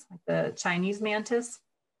species, like the Chinese mantis.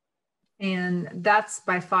 And that's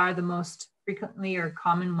by far the most frequently or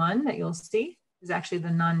common one that you'll see, is actually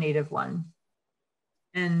the non-native one.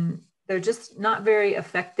 And they're just not very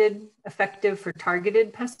effective for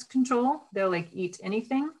targeted pest control. They'll like eat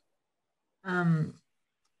anything.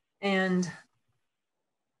 And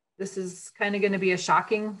this is kind of going to be a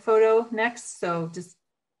shocking photo next, so just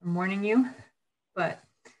I'm warning you. But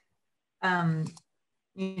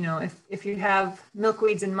you know, if you have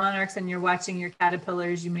milkweeds and monarchs and you're watching your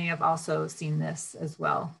caterpillars, you may have also seen this as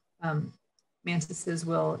well. Mantises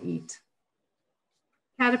will eat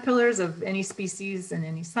caterpillars of any species and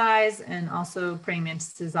any size, and also praying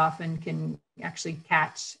mantises often can actually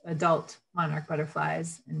catch adult monarch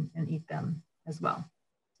butterflies and eat them as well.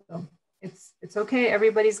 So it's okay,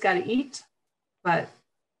 everybody's got to eat, but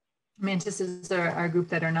mantises are a group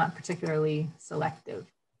that are not particularly selective.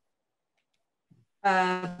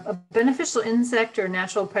 A beneficial insect or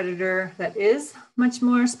natural predator that is much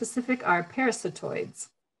more specific are parasitoids.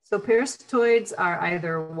 So parasitoids are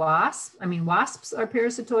either wasps are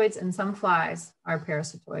parasitoids, and some flies are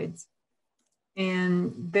parasitoids.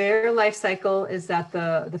 And their life cycle is that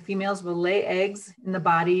the females will lay eggs in the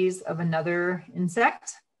bodies of another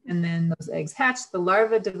insect, and then those eggs hatch, the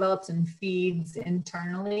larva develops and feeds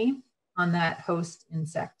internally on that host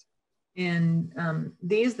insect. And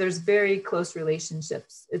there's very close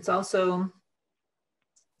relationships. It's also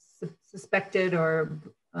suspected, or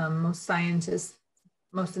most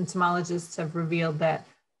entomologists have revealed that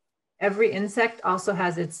every insect also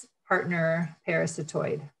has its partner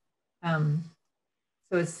parasitoid.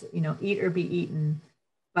 So it's, you know, eat or be eaten.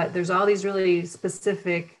 But there's all these really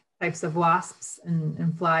specific types of wasps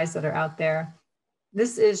and flies that are out there.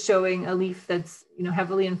 This is showing a leaf that's, you know,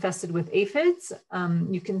 heavily infested with aphids.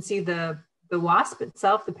 You can see the wasp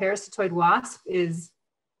itself, the parasitoid wasp, is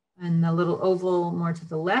in a little oval more to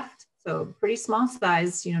the left. So pretty small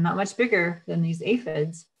size, you know, not much bigger than these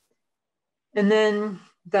aphids. And then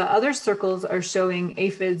the other circles are showing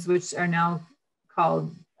aphids, which are now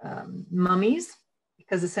called mummies,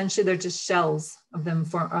 because essentially they're just shells of them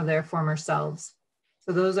of their former selves.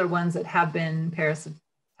 So those are ones that have been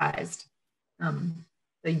parasitized.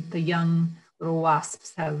 The young little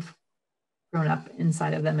wasps have grown up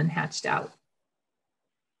inside of them and hatched out.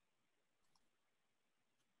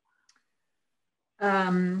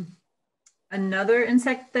 Another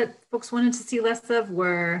insect that folks wanted to see less of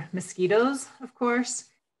were mosquitoes, of course.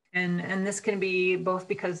 And this can be both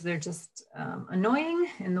because they're just annoying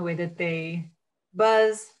in the way that they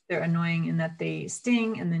buzz, they're annoying in that they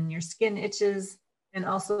sting and then your skin itches, and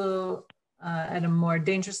also at a more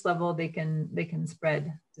dangerous level, they can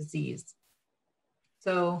spread disease.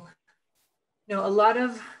 So, you know, a lot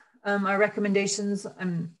of our recommendations,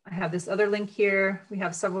 I have this other link here. We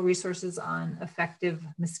have several resources on effective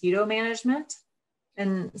mosquito management.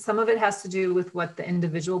 And some of it has to do with what the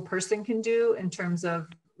individual person can do in terms of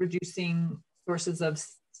reducing sources of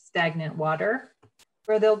stagnant water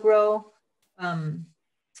where they'll grow.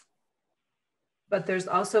 But there's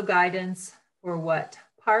also guidance for what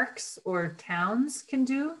parks or towns can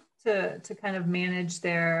do to kind of manage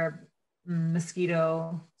their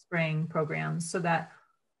mosquito spraying programs, so that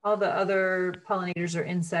all the other pollinators or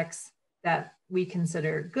insects that we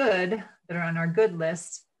consider good, that are on our good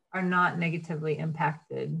list, are not negatively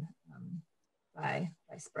impacted by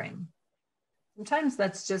spraying. Sometimes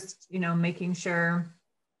that's just, you know, making sure,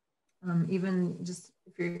 even just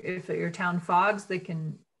if your town fogs, they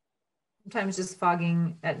can sometimes just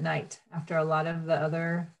fogging at night after a lot of the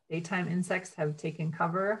other daytime insects have taken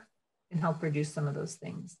cover can help reduce some of those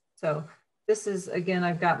things. So this is, again,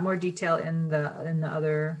 I've got more detail in the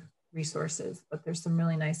other resources, but there's some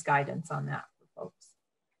really nice guidance on that for folks.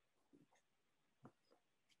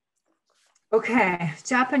 Okay,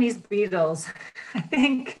 Japanese beetles. I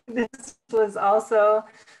think this was also,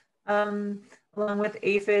 along with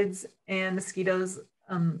aphids and mosquitoes,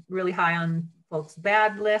 really high on folks'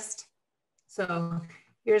 bad list. So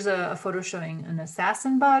here's a photo showing an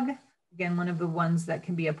assassin bug. Again, one of the ones that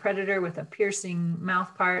can be a predator with a piercing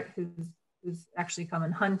mouth part, who's actually come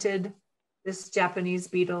and hunted this Japanese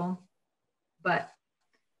beetle. But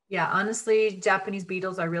yeah, honestly, Japanese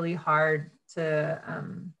beetles are really hard to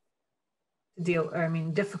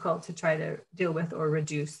difficult to try to deal with or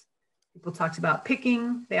reduce. People talked about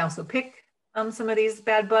picking. They also pick some of these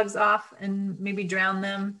bad bugs off and maybe drown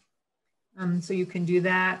them. So you can do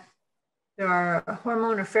that. There are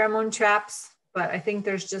hormone or pheromone traps, but I think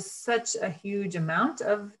there's just such a huge amount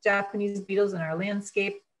of Japanese beetles in our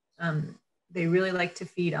landscape. They really like to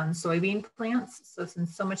feed on soybean plants. So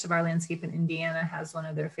since so much of our landscape in Indiana has one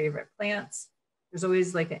of their favorite plants, there's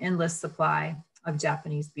always like an endless supply of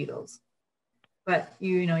Japanese beetles. But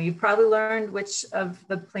you've probably learned which of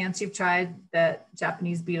the plants you've tried that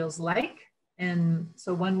Japanese beetles like. And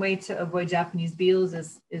so one way to avoid Japanese beetles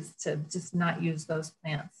is to just not use those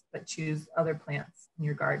plants, but choose other plants in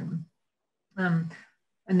your garden.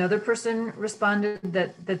 Another person responded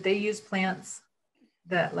that they use plants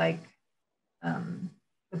that like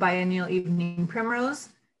the biennial evening primrose.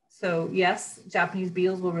 So yes, Japanese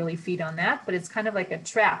beetles will really feed on that, but it's kind of like a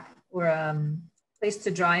trap or a place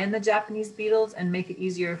to draw in the Japanese beetles and make it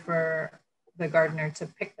easier for the gardener to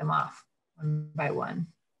pick them off one by one.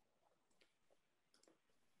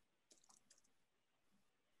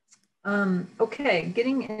 Okay,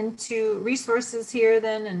 getting into resources here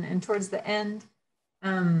then and towards the end.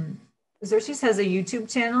 Xerces has a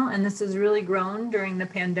YouTube channel, and this has really grown during the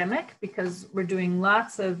pandemic because we're doing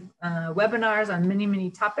lots of webinars on many,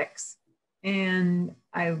 many topics. And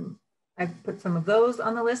I've put some of those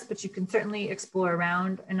on the list, but you can certainly explore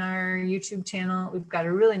around in our YouTube channel. We've got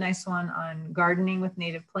a really nice one on gardening with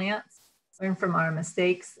native plants, learn from our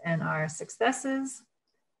mistakes and our successes.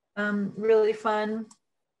 Really fun.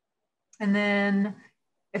 And then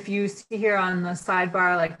if you see here on the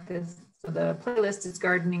sidebar like this, so the playlist is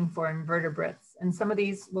gardening for invertebrates. And some of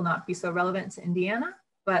these will not be so relevant to Indiana,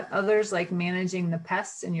 but others like managing the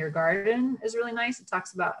pests in your garden is really nice. It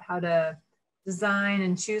talks about how to design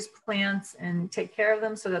and choose plants and take care of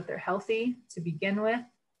them so that they're healthy to begin with.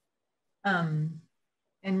 And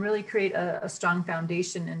really create a strong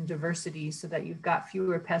foundation in diversity so that you've got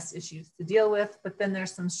fewer pest issues to deal with, but then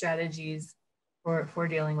there's some strategies for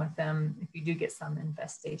dealing with them if you do get some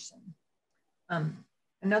infestation.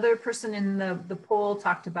 Another person in the poll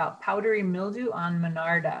talked about powdery mildew on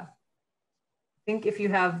Monarda. I think if you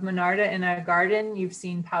have Monarda in a garden, you've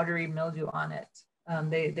seen powdery mildew on it.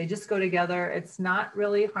 They just go together. It's not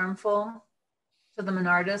really harmful to the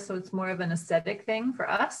Monarda, so it's more of an aesthetic thing for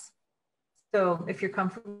us. So if you're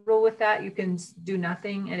comfortable with that, you can do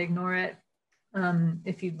nothing and ignore it.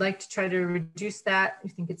 If you'd like to try to reduce that, you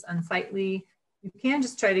think it's unsightly, you can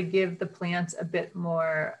just try to give the plant a bit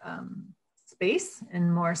more space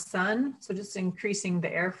and more sun. So just increasing the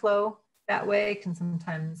airflow that way can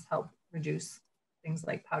sometimes help reduce things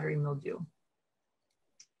like powdery mildew.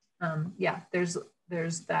 Yeah, there's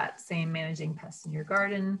that same managing pests in your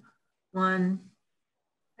garden one.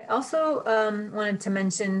 I also wanted to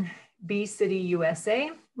mention Bee City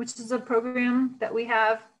USA, which is a program that we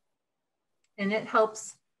have, and it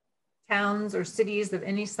helps towns or cities of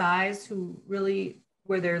any size who really,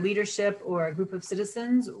 where their leadership or a group of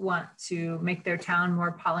citizens want to make their town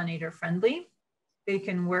more pollinator friendly. They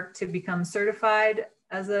can work to become certified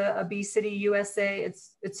as a Bee City USA.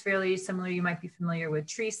 It's fairly similar. You might be familiar with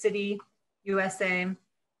Tree City USA,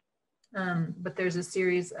 but there's a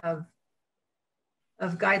series of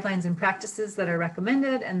guidelines and practices that are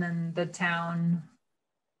recommended, and then the town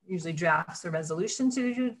usually drafts a resolution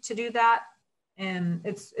to do that. And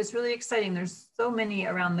it's really exciting. There's so many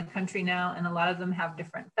around the country now, and a lot of them have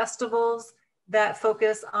different festivals that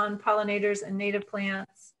focus on pollinators and native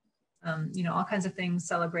plants, you know, all kinds of things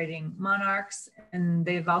celebrating monarchs. And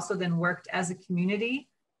they've also then worked as a community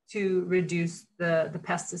to reduce the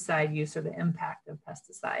pesticide use or the impact of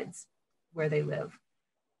pesticides where they live.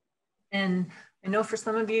 And I know for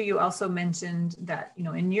some of you, you also mentioned that, you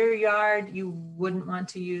know, in your yard, you wouldn't want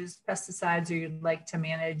to use pesticides, or you'd like to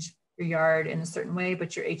manage your yard in a certain way,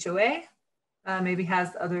 but your HOA maybe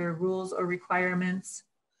has other rules or requirements.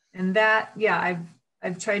 And that, yeah,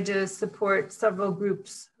 I've tried to support several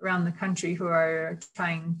groups around the country who are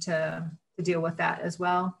trying to deal with that as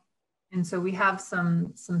well. And so we have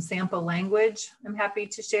some sample language I'm happy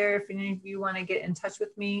to share if any of you want to get in touch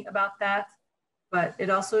with me about that. But it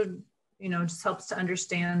also, you know, just helps to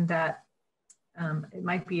understand that it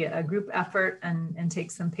might be a group effort and take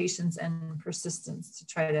some patience and persistence to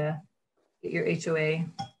try to get your HOA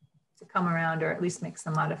to come around, or at least make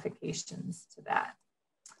some modifications to that.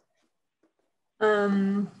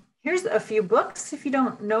 Here's a few books, if you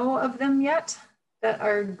don't know of them yet, that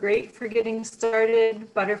are great for getting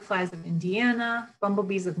started. Butterflies of Indiana,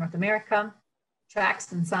 Bumblebees of North America,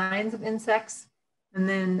 Tracks and Signs of Insects. And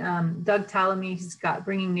then Doug Tallamy, he's got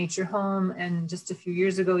Bringing Nature Home. And just a few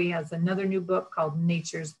years ago, he has another new book called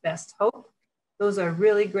Nature's Best Hope. Those are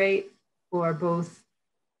really great for both,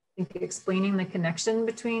 I think, explaining the connection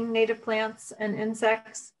between native plants and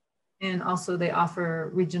insects. And also they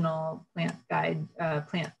offer regional plant guide,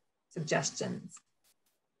 plant suggestions.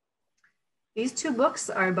 These two books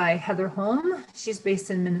are by Heather Holm. She's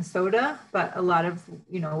based in Minnesota, but a lot of,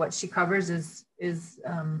 you know, what she covers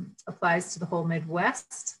applies to the whole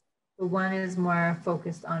Midwest. The one is more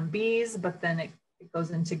focused on bees, but then it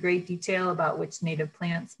goes into great detail about which native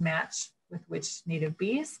plants match with which native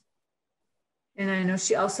bees. And I know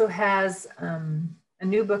she also has a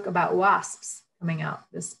new book about wasps coming out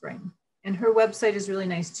this spring. And her website is really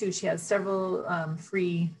nice too. She has several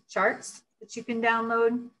free charts that you can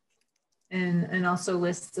download. and also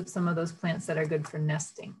lists of some of those plants that are good for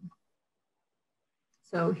nesting.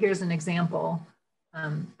 So here's an example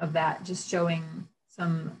of that, just showing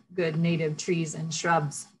some good native trees and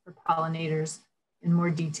shrubs for pollinators in more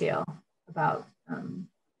detail about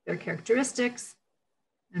their characteristics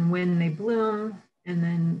and when they bloom, and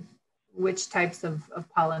then which types of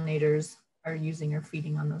pollinators are using or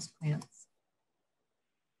feeding on those plants.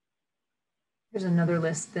 Here's another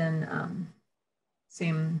list then,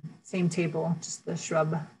 same table, just the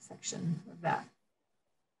shrub section of that.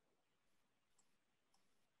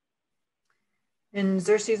 In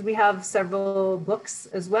Xerces, we have several books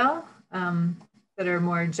as well that are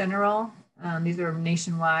more general. These are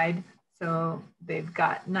nationwide, so they've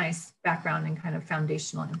got nice background and kind of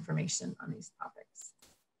foundational information on these topics.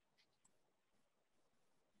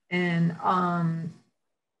 And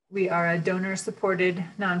we are a donor-supported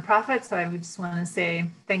nonprofit, so I would just want to say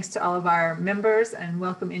thanks to all of our members and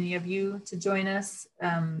welcome any of you to join us.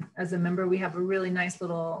 As a member, we have a really nice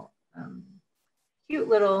little, cute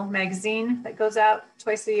little magazine that goes out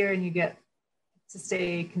twice a year, and you get to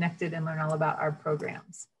stay connected and learn all about our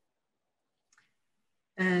programs.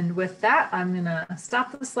 And with that, I'm gonna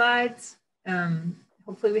stop the slides.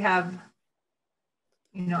 Hopefully we have,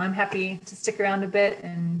 you know, I'm happy to stick around a bit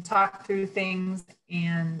and talk through things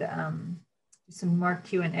and do some more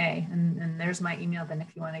Q&A. And there's my email then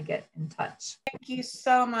if you want to get in touch. Thank you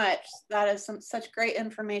so much. That is such great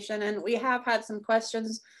information. And we have had some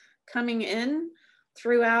questions coming in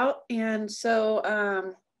throughout. And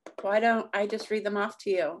so why don't I just read them off to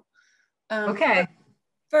you? Okay.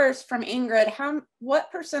 First, from Ingrid, what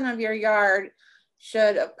 % of your yard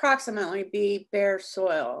should approximately be bare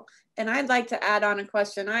soil? And I'd like to add on a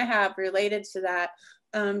question I have related to that.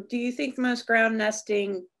 Do you think most ground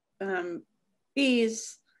nesting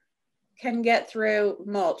bees can get through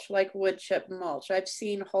mulch, like wood chip mulch? I've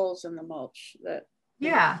seen holes in the mulch.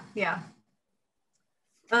 Yeah.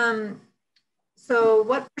 So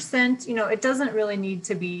what %, you know, it doesn't really need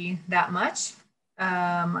to be that much.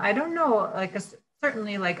 I don't know, like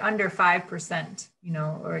certainly like under 5%, you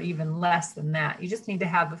know, or even less than that. You just need to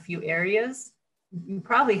have a few areas. You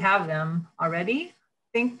probably have them already.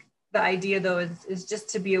 I think the idea though is just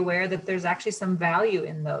to be aware that there's actually some value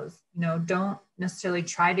in those. You know, don't necessarily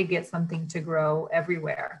try to get something to grow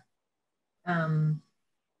everywhere.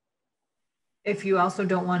 If you also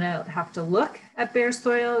don't want to have to look at bare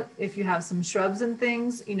soil, if you have some shrubs and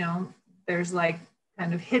things, you know, there's like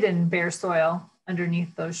kind of hidden bare soil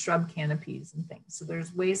underneath those shrub canopies and things. So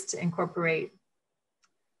there's ways to incorporate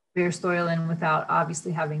bare soil in without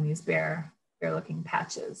obviously having these bare looking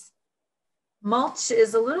patches. Mulch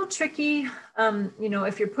is a little tricky. You know,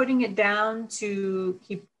 if you're putting it down to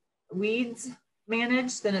keep weeds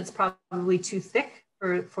managed, then it's probably too thick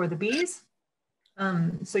for the bees.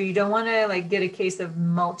 So you don't want to like get a case of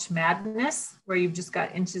mulch madness where you've just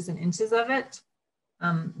got inches and inches of it.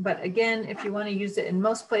 But again, if you want to use it in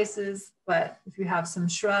most places, but if you have some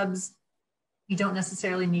shrubs, you don't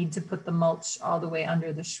necessarily need to put the mulch all the way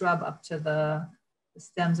under the shrub up to the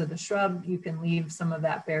stems of the shrub. You can leave some of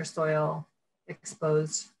that bare soil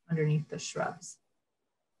exposed underneath the shrubs.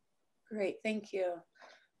 Great, thank you.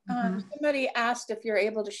 Somebody asked if you're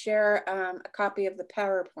able to share a copy of the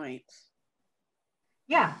PowerPoint.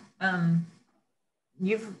 Yeah,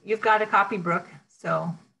 you've got a copy, Brooke,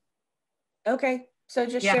 so. Okay, so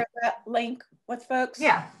just share that link with folks?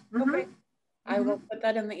 Yeah. Okay, I will put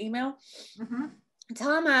that in the email.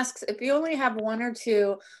 Tom asks, if you only have 1 or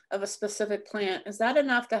 2 of a specific plant, is that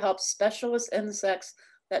enough to help specialist insects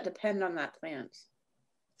that depend on that plant?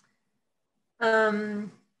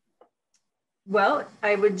 Well,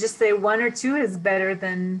 I would just say 1 or 2 is better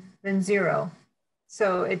than 0.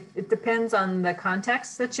 So it depends on the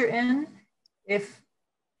context that you're in. If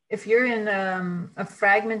you're in a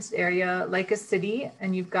fragmented area like a city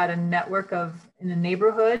and you've got a network in a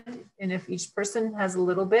neighborhood, and if each person has a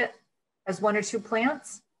little bit, has 1 or 2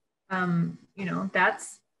 plants, you know,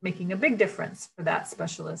 that's making a big difference for that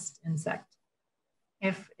specialist insect.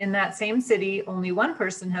 If in that same city, only 1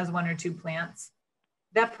 person has 1 or 2 plants,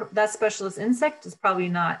 that specialist insect is probably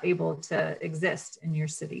not able to exist in your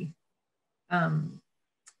city.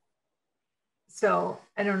 So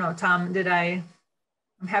I don't know, Tom,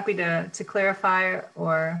 I'm happy to clarify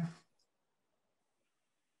or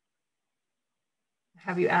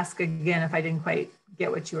have you ask again if I didn't quite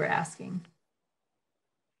get what you were asking.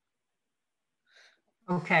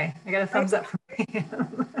 Okay, I got a thumbs up from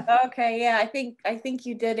him. Okay, yeah, I think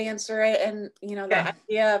you did answer it. And you know, the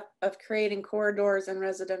idea of creating corridors in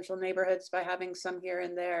residential neighborhoods by having some here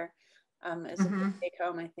and there is a good take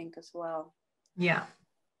home, I think, as well. Yeah.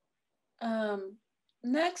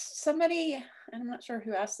 Next, somebody, I'm not sure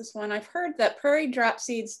who asked this one. I've heard that prairie drop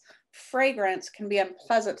seeds fragrance can be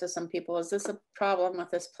unpleasant to some people. Is this a problem with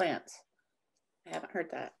this plant? I haven't heard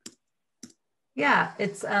that. Yeah,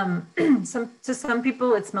 it's to some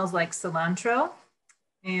people it smells like cilantro,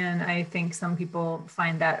 and I think some people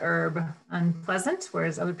find that herb unpleasant,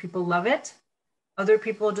 whereas other people love it. Other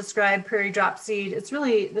people describe prairie dropseed. It's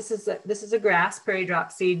really, this is a grass, prairie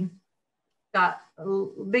dropseed. Got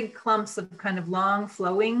big clumps of kind of long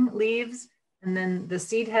flowing leaves, and then the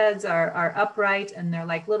seed heads are upright, and they're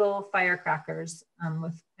like little firecrackers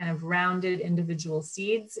with kind of rounded individual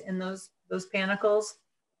seeds in those panicles.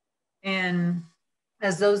 And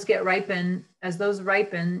as those ripen,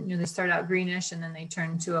 you know, they start out greenish and then they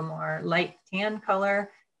turn to a more light tan color.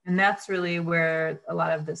 And that's really where a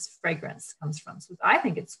lot of this fragrance comes from. So I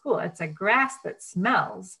think it's cool. It's a grass that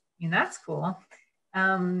smells, and that's cool.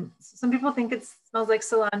 Some people think it smells like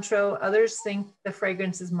cilantro. Others think the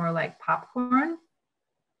fragrance is more like popcorn.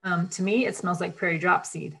 To me, it smells like prairie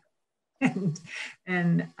dropseed.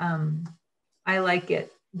 and I like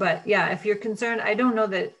it. But yeah, if you're concerned, I don't know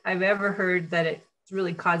that I've ever heard that it's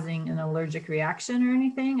really causing an allergic reaction or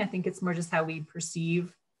anything. I think it's more just how we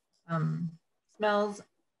perceive smells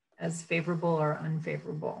as favorable or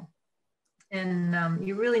unfavorable. And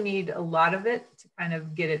you really need a lot of it to kind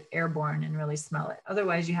of get it airborne and really smell it.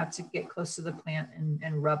 Otherwise, you have to get close to the plant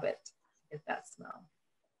and rub it to get that smell.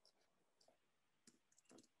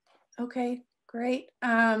 Okay, great.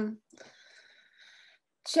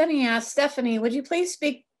 Jenny asked, Stephanie, would you please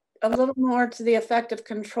speak a little more to the effect of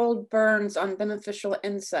controlled burns on beneficial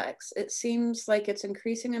insects? It seems like it's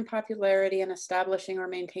increasing in popularity in establishing or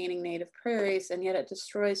maintaining native prairies, and yet it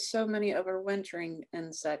destroys so many overwintering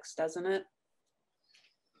insects, doesn't it?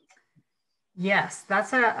 Yes,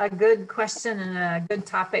 that's a good question and a good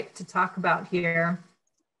topic to talk about here,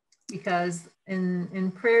 because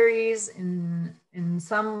in prairies, in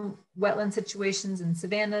some wetland situations, in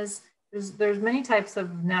savannas, there's many types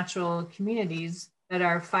of natural communities that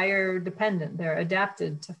are fire dependent. They're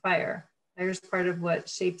adapted to fire. Fire is part of what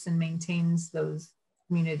shapes and maintains those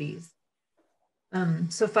communities.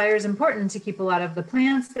 So fire is important to keep a lot of the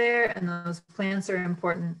plants there, and those plants are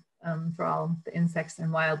important for all the insects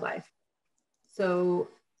and wildlife. So,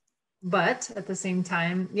 but at the same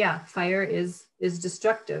time, yeah, fire is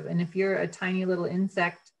destructive. And if you're a tiny little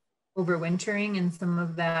insect overwintering in some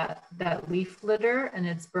of that leaf litter and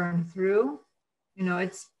it's burned through, you know,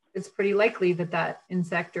 it's pretty likely that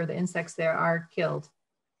insect or the insects there are killed.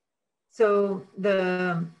 So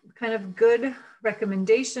the kind of good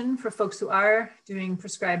recommendation for folks who are doing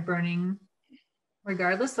prescribed burning,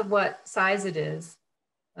 regardless of what size it is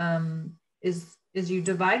you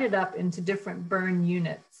divide it up into different burn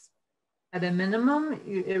units. At a minimum,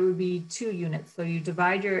 it would be 2 units. So you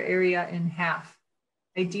divide your area in half.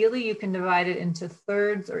 Ideally, you can divide it into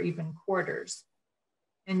thirds or even quarters.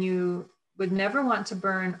 And you would never want to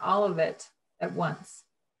burn all of it at once,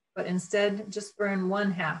 but instead just burn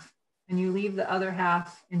 1/2 and you leave the other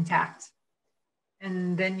half intact.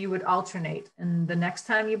 And then you would alternate. And the next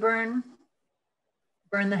time you burn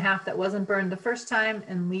the half that wasn't burned the first time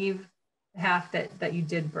and leave the half that you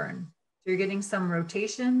did burn. So you're getting some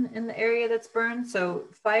rotation in the area that's burned. So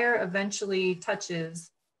fire eventually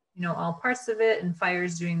touches, you know, all parts of it, and fire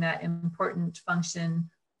is doing that important function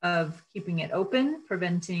of keeping it open,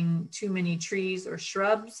 preventing too many trees or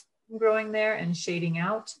shrubs from growing there and shading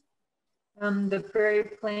out the prairie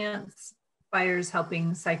plants. Fire is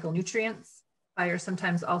helping cycle nutrients. Fire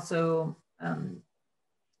sometimes also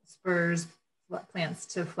spurs plants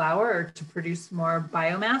to flower or to produce more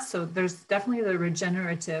biomass. So there's definitely the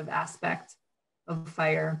regenerative aspect of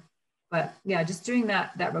fire. But yeah, just doing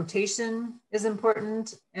that rotation is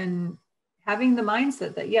important, and having the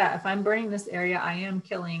mindset that, yeah, if I'm burning this area, I am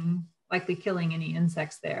likely killing any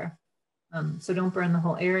insects there. So don't burn the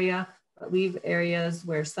whole area, but leave areas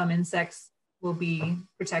where some insects will be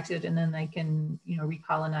protected, and then they can, you know,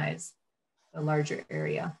 recolonize the larger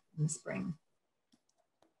area in the spring.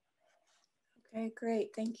 Okay,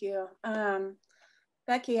 great, thank you.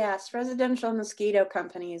 Becky asked, residential mosquito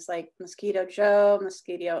companies like Mosquito Joe,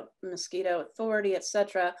 Mosquito Authority,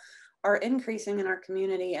 etc., are increasing in our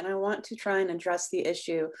community, and I want to try and address the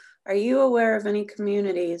issue. Are you aware of any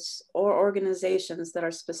communities or organizations that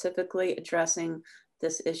are specifically addressing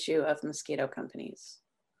this issue of mosquito companies?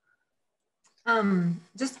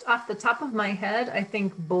 Just off the top of my head, I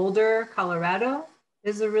think Boulder, Colorado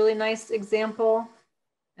is a really nice example.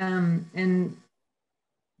 And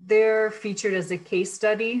they're featured as a case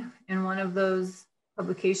study in one of those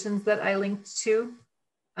publications that I linked to.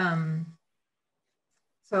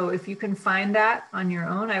 So if you can find that on your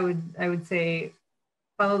own, I would say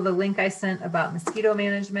follow the link I sent about mosquito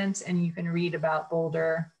management, and you can read about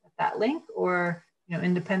Boulder at that link, or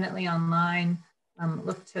independently online,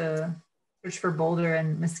 look to search for Boulder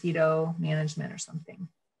and mosquito management or something.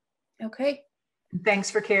 Okay.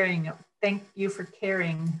 Thanks for caring. Thank you for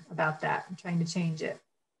caring about that. I'm trying to change it.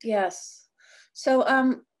 Yes. So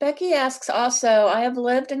Becky asks also, I have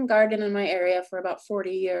lived and gardened in my area for about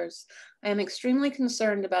 40 years. I am extremely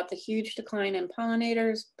concerned about the huge decline in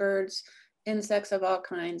pollinators, birds, insects of all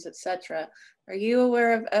kinds, etc. Are you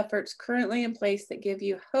aware of efforts currently in place that give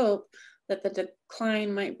you hope that the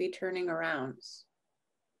decline might be turning around?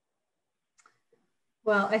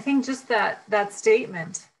 Well, I think just that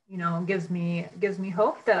statement, gives me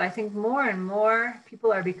hope that I think more and more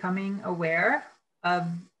people are becoming aware of,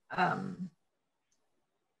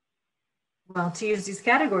 well, to use these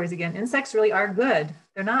categories again, insects really are good.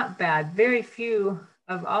 They're not bad. Very few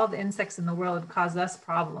of all the insects in the world cause us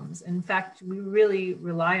problems. In fact, we really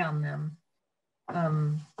rely on them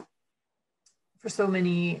for so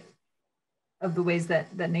many of the ways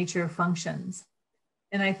that nature functions.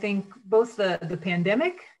 And I think both the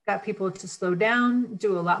pandemic got people to slow down,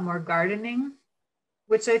 do a lot more gardening,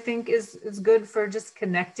 which I think is good for just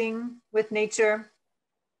connecting with nature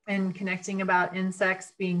and connecting about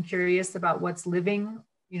insects, being curious about what's living,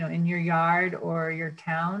 in your yard or your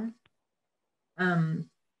town.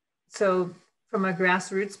 So from a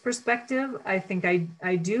grassroots perspective, I think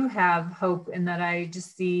I do have hope in that I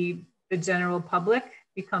just see the general public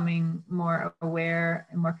becoming more aware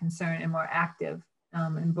and more concerned and more active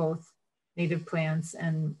in both native plants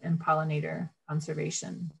and pollinator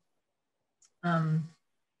conservation.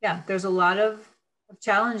 Yeah, there's a lot of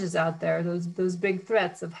challenges out there, those big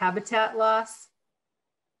threats of habitat loss,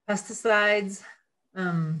 pesticides,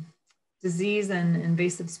 disease and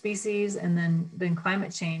invasive species, and then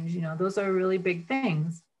climate change. Those are really big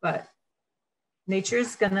things, but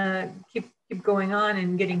nature's gonna keep going on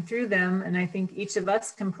and getting through them. And I think each of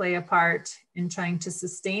us can play a part in trying to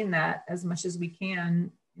sustain that as much as we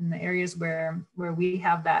can in the areas where we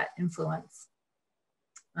have that influence.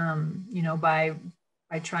 By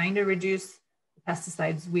trying to reduce the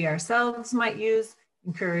pesticides we ourselves might use,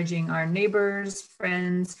 encouraging our neighbors,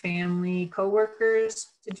 friends, family, coworkers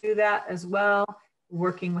to do that as well,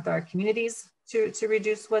 working with our communities to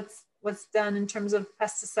reduce what's done in terms of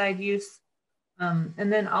pesticide use.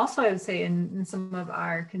 And then also I would say in some of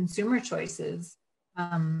our consumer choices,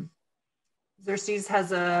 Xerces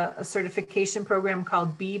has a certification program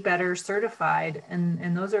called Be Better Certified,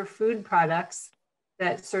 and those are food products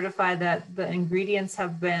that certify that the ingredients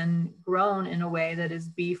have been grown in a way that is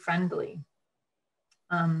bee friendly.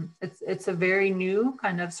 It's a very new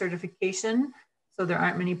kind of certification, so there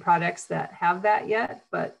aren't many products that have that yet,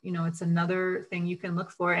 but it's another thing you can look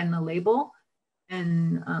for in the label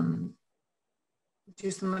and do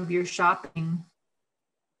some of your shopping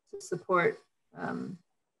to support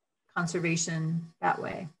conservation that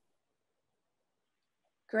way.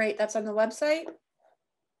 Great, that's on the website?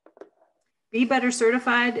 Be Better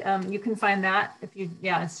Certified, you can find that if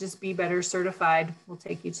it's just Be Better Certified, will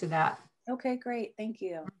take you to that. Okay, great, thank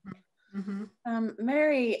you. Mm-hmm.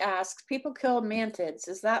 Mary asks, people kill mantids,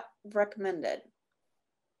 is that recommended?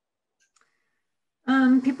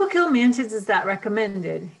 People kill mantids, is that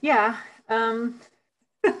recommended? Yeah. I'm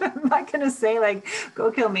not gonna say like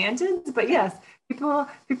go kill mantids, but yes, people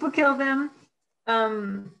kill them.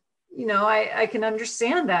 I can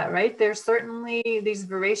understand that, right? There's certainly these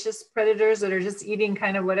voracious predators that are just eating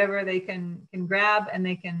kind of whatever they can grab, and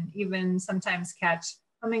they can even sometimes catch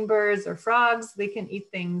hummingbirds or frogs. They can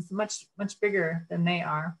eat things much bigger than they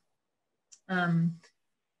are.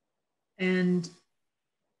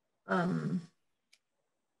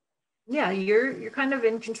 Yeah, you're kind of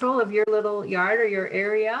in control of your little yard or your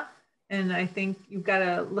area. And I think you've got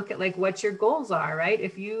to look at like what your goals are, right?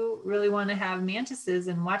 If you really want to have mantises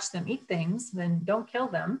and watch them eat things, then don't kill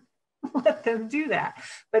them. Let them do that.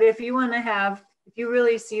 But if you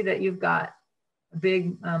really see that you've got a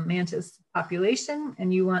big mantis population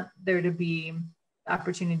and you want there to be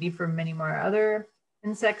opportunity for many more other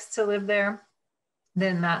insects to live there,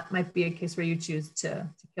 then that might be a case where you choose to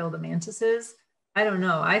kill the mantises. I don't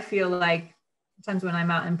know. I feel like sometimes when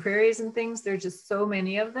I'm out in prairies and things, there's just so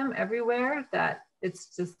many of them everywhere that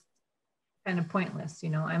it's just kind of pointless.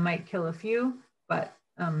 I might kill a few, but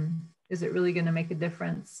is it really going to make a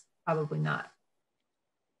difference? Probably not.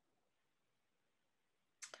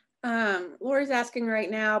 Lori's asking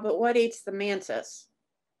right now, but what eats the mantis?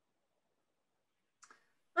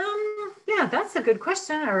 Yeah, that's a good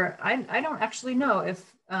question. Or I don't actually know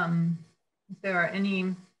if there are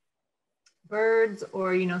any birds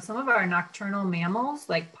or, you know, some of our nocturnal mammals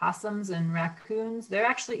like possums and raccoons, they're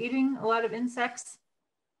actually eating a lot of insects.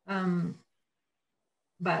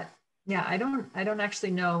 But yeah, I don't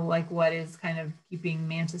actually know like what is kind of keeping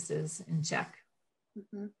mantises in check.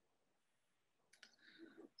 Mm-hmm.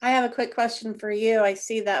 I have a quick question for you. I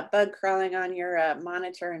see that bug crawling on your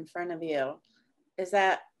monitor in front of you. Is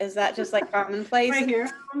that just like commonplace? Right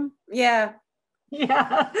here. Yeah.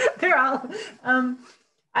 Yeah, they're all,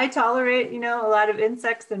 I tolerate, you know, a lot of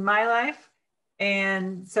insects in my life.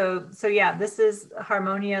 And so yeah, this is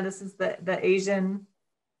Harmonia. This is the Asian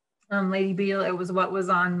lady beetle. It was what was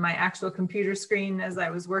on my actual computer screen as I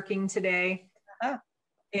was working today. Uh-huh.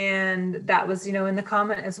 And that was, you know, in the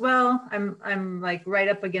comment as well. I'm like right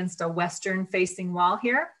up against a western facing wall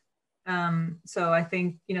here. So I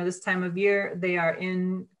think, you know, this time of year they are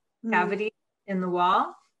in cavity in the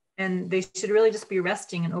wall, and they should really just be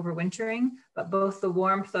resting and overwintering. But both the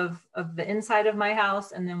warmth of the inside of my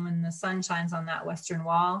house, and then when the sun shines on that western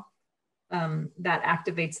wall, that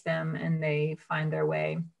activates them and they find their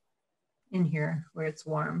way in here where it's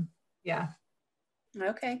warm. Yeah.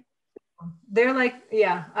 Okay. They're like,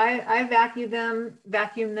 yeah, I vacuum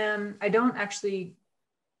them. I don't actually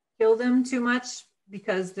kill them too much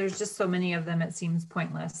because there's just so many of them, it seems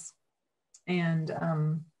pointless. And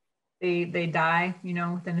they die, you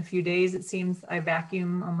know, within a few days, it seems. I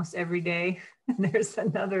vacuum almost every day and there's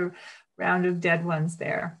another round of dead ones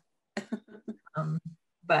there.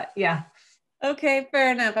 But yeah. Okay,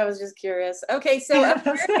 fair enough. I was just curious. Okay, so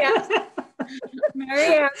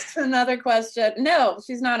Mary asked another question. No,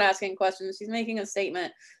 she's not asking questions. She's making a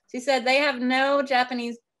statement. She said they have no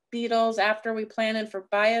Japanese beetles after we planted for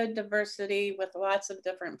biodiversity with lots of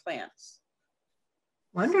different plants.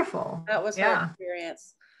 Wonderful. That was her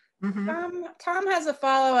experience. Mm-hmm. Tom has a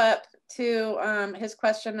follow-up to his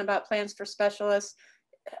question about plants for specialists.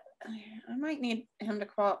 I might need him to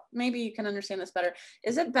call. Maybe you can understand this better.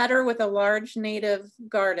 Is it better with a large native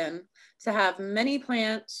garden to have many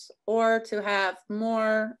plants or to have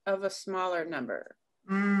more of a smaller number?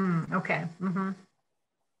 Okay. Mm-hmm.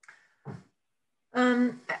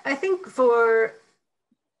 I think for,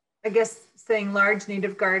 I guess saying large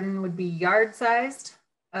native garden would be yard sized,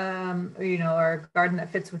 you know, or a garden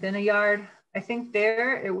that fits within a yard. I think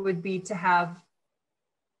there it would be to have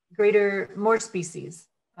more species.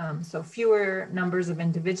 So fewer numbers of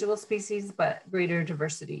individual species, but greater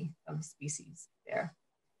diversity of species there.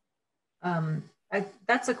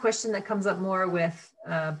 That's a question that comes up more with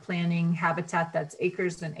planning habitat that's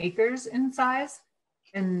acres and acres in size.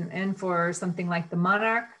 And for something like the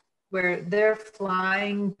monarch, where they're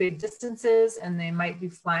flying big distances and they might be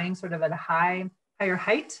flying sort of at a higher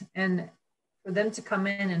height. And for them to come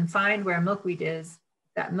in and find where milkweed is,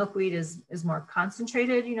 that milkweed is more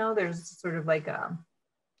concentrated. You know, there's sort of like a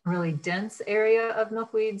really dense area of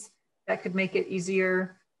milkweeds that could make it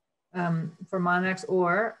easier for monarchs,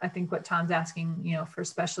 or I think what Tom's asking, you know, for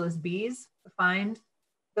specialist bees to find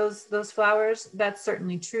those flowers. That's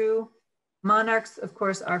certainly true. Monarchs, of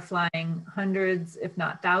course, are flying hundreds, if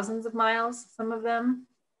not thousands of miles, some of them,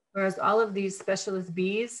 whereas all of these specialist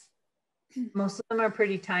bees, most of them are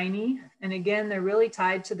pretty tiny. And again, they're really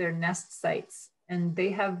tied to their nest sites, and they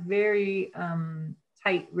have very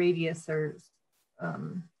tight radius or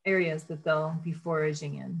areas that they'll be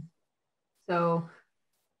foraging in. So,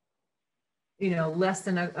 you know, less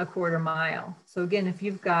than a quarter mile. So again, if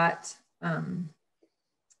you've got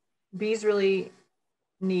bees really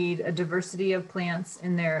need a diversity of plants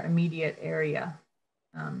in their immediate area,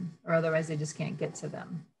 or otherwise they just can't get to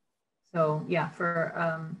them. So yeah, for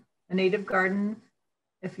a native garden,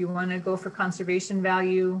 if you want to go for conservation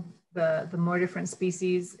value, the more different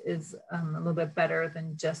species is a little bit better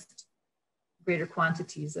than just greater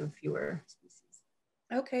quantities of fewer species.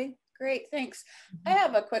 Okay, great, thanks. I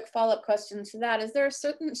have a quick follow-up question to that. Is there a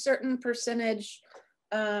certain percentage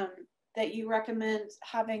that you recommend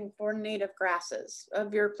having for native grasses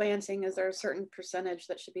of your planting? Is there a certain percentage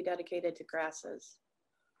that should be dedicated to grasses?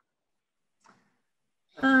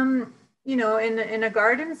 You know, in a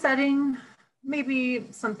garden setting, maybe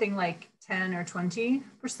something like 10 or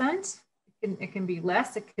 20%. It can be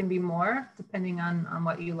less, it can be more, depending on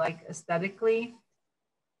what you like aesthetically.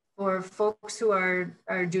 For folks who are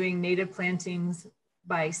doing native plantings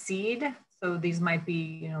by seed, so these might be,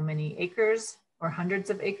 you know, many acres or hundreds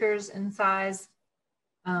of acres in size,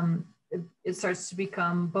 it starts to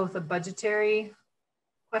become both a budgetary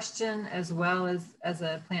question as well as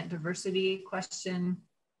a plant diversity question.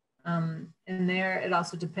 And there it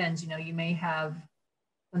also depends, you know, you may have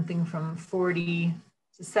something from 40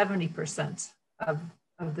 to 70% of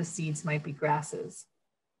the seeds might be grasses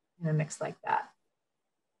in a mix like that.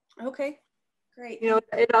 Okay, Great. You know,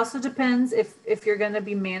 it also depends if you're going to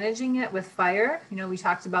be managing it with fire. You know, we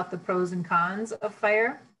talked about the pros and cons of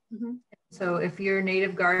fire. Mm-hmm. So if your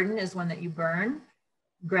native garden is one that you burn,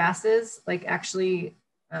 grasses, like actually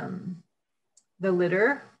the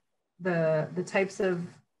litter, the types of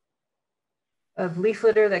leaf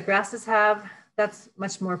litter that grasses have, that's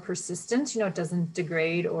much more persistent. You know, it doesn't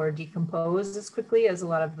degrade or decompose as quickly as a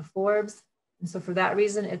lot of the forbs. And so for that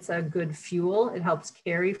reason, it's a good fuel. It helps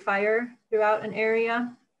carry fire throughout an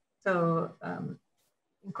area. So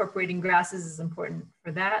incorporating grasses is important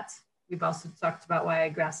for that. We've also talked about why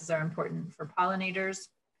grasses are important for pollinators.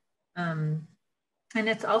 And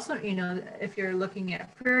it's also, you know, if you're looking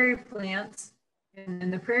at prairie plants,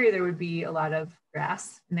 in the prairie, there would be a lot of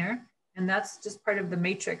grass in there. And that's just part of the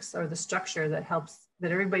matrix or the structure that helps,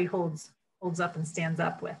 that everybody holds up and stands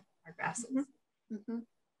up with our grasses. Mm-hmm. Mm-hmm.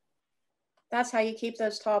 That's how you keep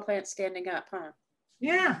those tall plants standing up, huh?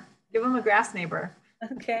 Yeah, give them a grass neighbor.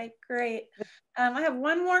 Okay, great. I have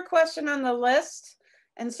one more question on the list.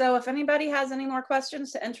 And so if anybody has any more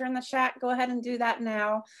questions to enter in the chat, go ahead and do that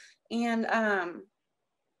now. And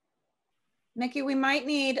Mickey, we might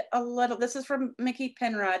need a little, this is from Mickey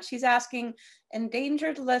Penrod. She's asking,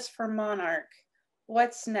 endangered list for monarch.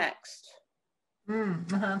 What's next?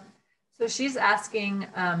 So she's asking,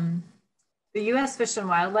 the U.S. Fish and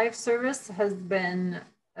Wildlife Service has been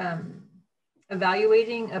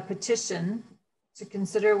evaluating a petition to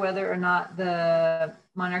consider whether or not the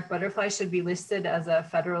monarch butterfly should be listed as a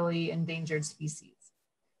federally endangered species.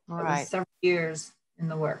 All right. It was several years in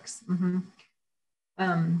the works.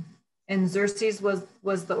 And Xerces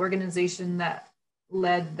was the organization that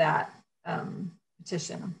led that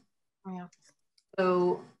petition. Yeah.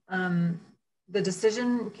 So the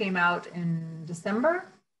decision came out in December,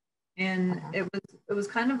 and it was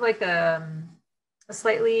kind of like a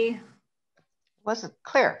slightly wasn't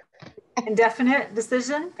clear. Indefinite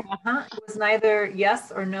decision. It was neither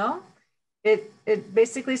yes or no. It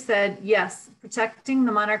basically said, yes, protecting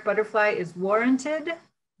the monarch butterfly is warranted,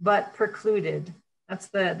 but precluded. That's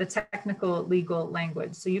the technical legal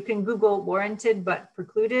language. So you can Google warranted, but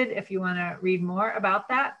precluded if you want to read more about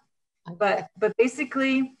that. Okay. But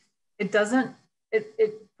basically, it doesn't,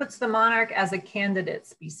 it puts the monarch as a candidate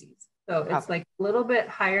species. So it's like a little bit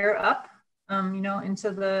higher up, you know,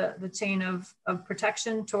 into the chain of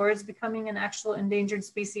protection towards becoming an actual endangered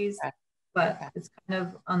species, but it's kind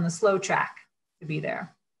of on the slow track to be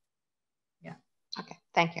there. Yeah. Okay,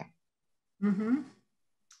 thank you. Mm-hmm.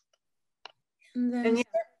 And yeah,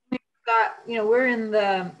 we've got, you know,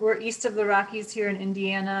 we're east of the Rockies here in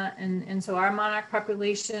Indiana, and so our monarch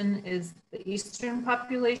population is the eastern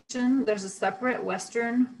population. There's a separate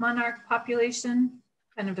western monarch population,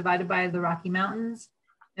 kind of divided by the Rocky Mountains.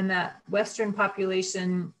 And that western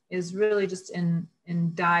population is really just in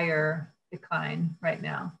dire decline right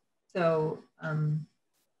now. So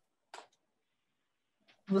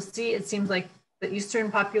we'll see. It seems like the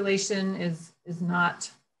eastern population is not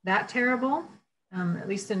that terrible. At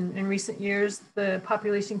least in recent years, the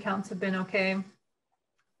population counts have been okay,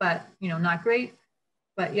 but you know, not great.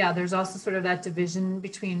 But yeah, there's also sort of that division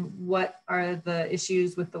between what are the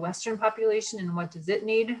issues with the western population and what does it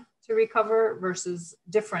need to recover versus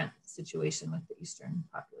different situation with the eastern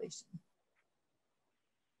population.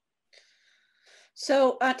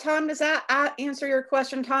 So Tom, does that answer your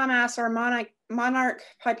question? Tom asks, are monarch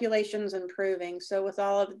populations improving? So with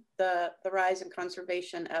all of the rise in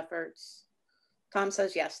conservation efforts, Tom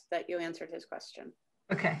says yes, that you answered his question.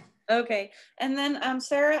 Okay. Okay, and then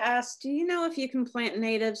Sarah asked, do you know if you can plant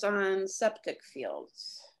natives on septic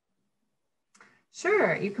fields?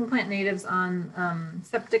 Sure, you can plant natives on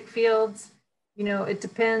septic fields. You know, it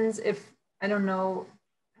depends if, I don't know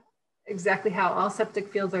exactly how all septic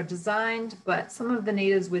fields are designed, but some of the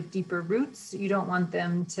natives with deeper roots, you don't want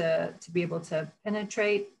them to be able to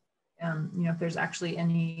penetrate, you know, if there's actually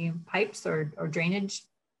any pipes or drainage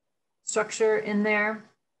structure in there.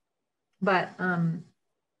 But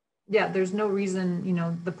yeah, there's no reason, you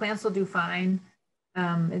know, the plants will do fine.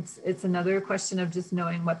 It's another question of just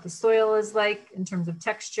knowing what the soil is like in terms of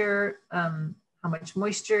texture, how much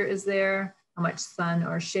moisture is there, how much sun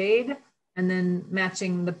or shade, and then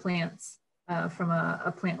matching the plants from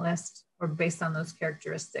a plant list or based on those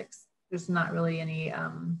characteristics. There's not really any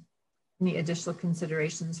additional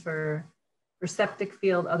considerations for septic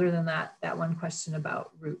field other than that one question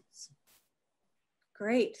about roots.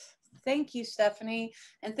 Great. Thank you, Stephanie.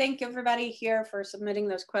 And thank everybody here for submitting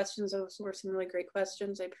those questions. Those were some really great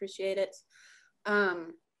questions. I appreciate it.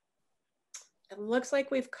 It looks like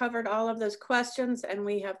we've covered all of those questions and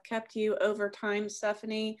we have kept you over time,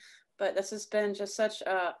 Stephanie, but this has been just such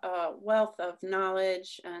a wealth of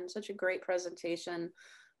knowledge and such a great presentation.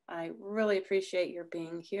 I really appreciate your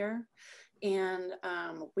being here. And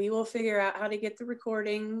we will figure out how to get the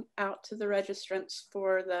recording out to the registrants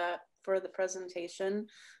for the presentation.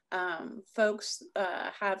 Folks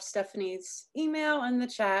have Stephanie's email in the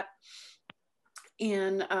chat,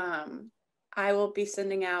 and I will be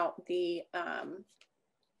sending out the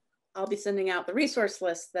resource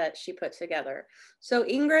list that she put together. So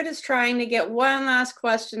Ingrid is trying to get one last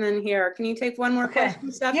question in here. Can you take one more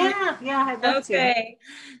question, Stephanie? Yeah, I'd love to. Okay.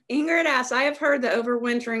 Ingrid asks, I have heard that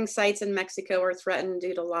overwintering sites in Mexico are threatened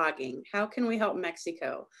due to logging. How can we help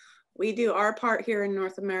Mexico? We do our part here in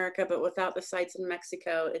North America, but without the sites in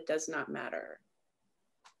Mexico, it does not matter.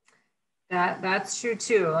 That's true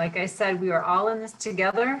too. Like I said, we are all in this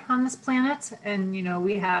together on this planet, and you know,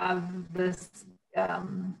 we have this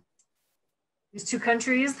these two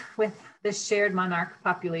countries with this shared monarch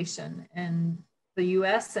population, and the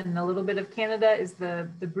US and a little bit of Canada is the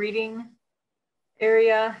breeding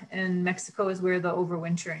area, and Mexico is where the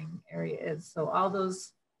overwintering area is. So all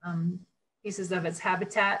those pieces of its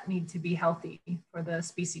habitat need to be healthy for the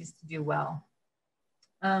species to do well.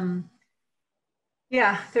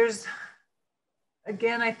 Yeah, there's,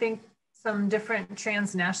 again, I think some different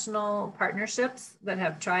transnational partnerships that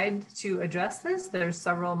have tried to address this. There's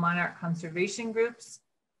several monarch conservation groups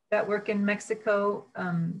that work in Mexico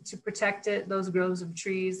to protect it. Those groves of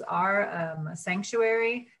trees are a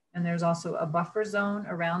sanctuary, and there's also a buffer zone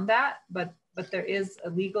around that, but there is a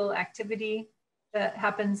legal activity that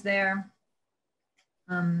happens there.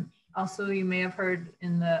 Also, you may have heard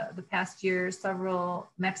in the past year,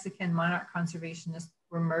 several Mexican monarch conservationists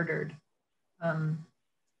were murdered.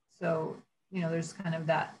 So, you know, there's kind of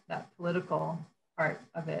that political part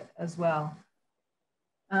of it as well.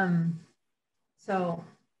 So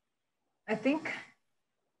I think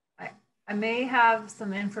I may have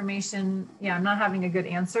some information. Yeah, I'm not having a good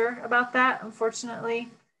answer about that, unfortunately.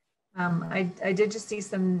 I did just see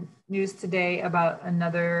some news today about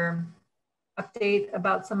another update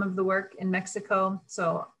about some of the work in Mexico.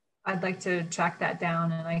 So I'd like to track that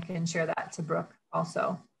down, and I can share that to Brooke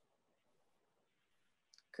also.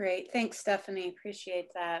 Great, thanks, Stephanie, appreciate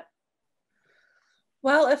that.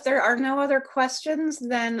 Well, if there are no other questions,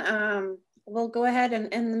 then we'll go ahead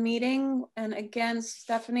and end the meeting. And again,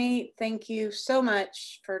 Stephanie, thank you so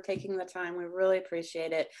much for taking the time. We really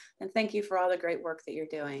appreciate it. And thank you for all the great work that you're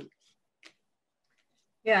doing.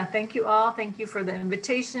 Yeah, thank you all. Thank you for the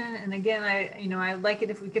invitation. And again, I'd like it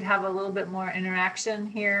if we could have a little bit more interaction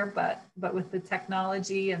here, but with the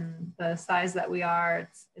technology and the size that we are,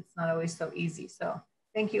 it's not always so easy. So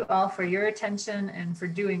thank you all for your attention and for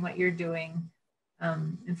doing what you're doing,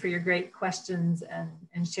 and for your great questions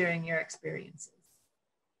and sharing your experiences.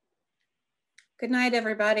 Good night,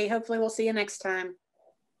 everybody. Hopefully we'll see you next time.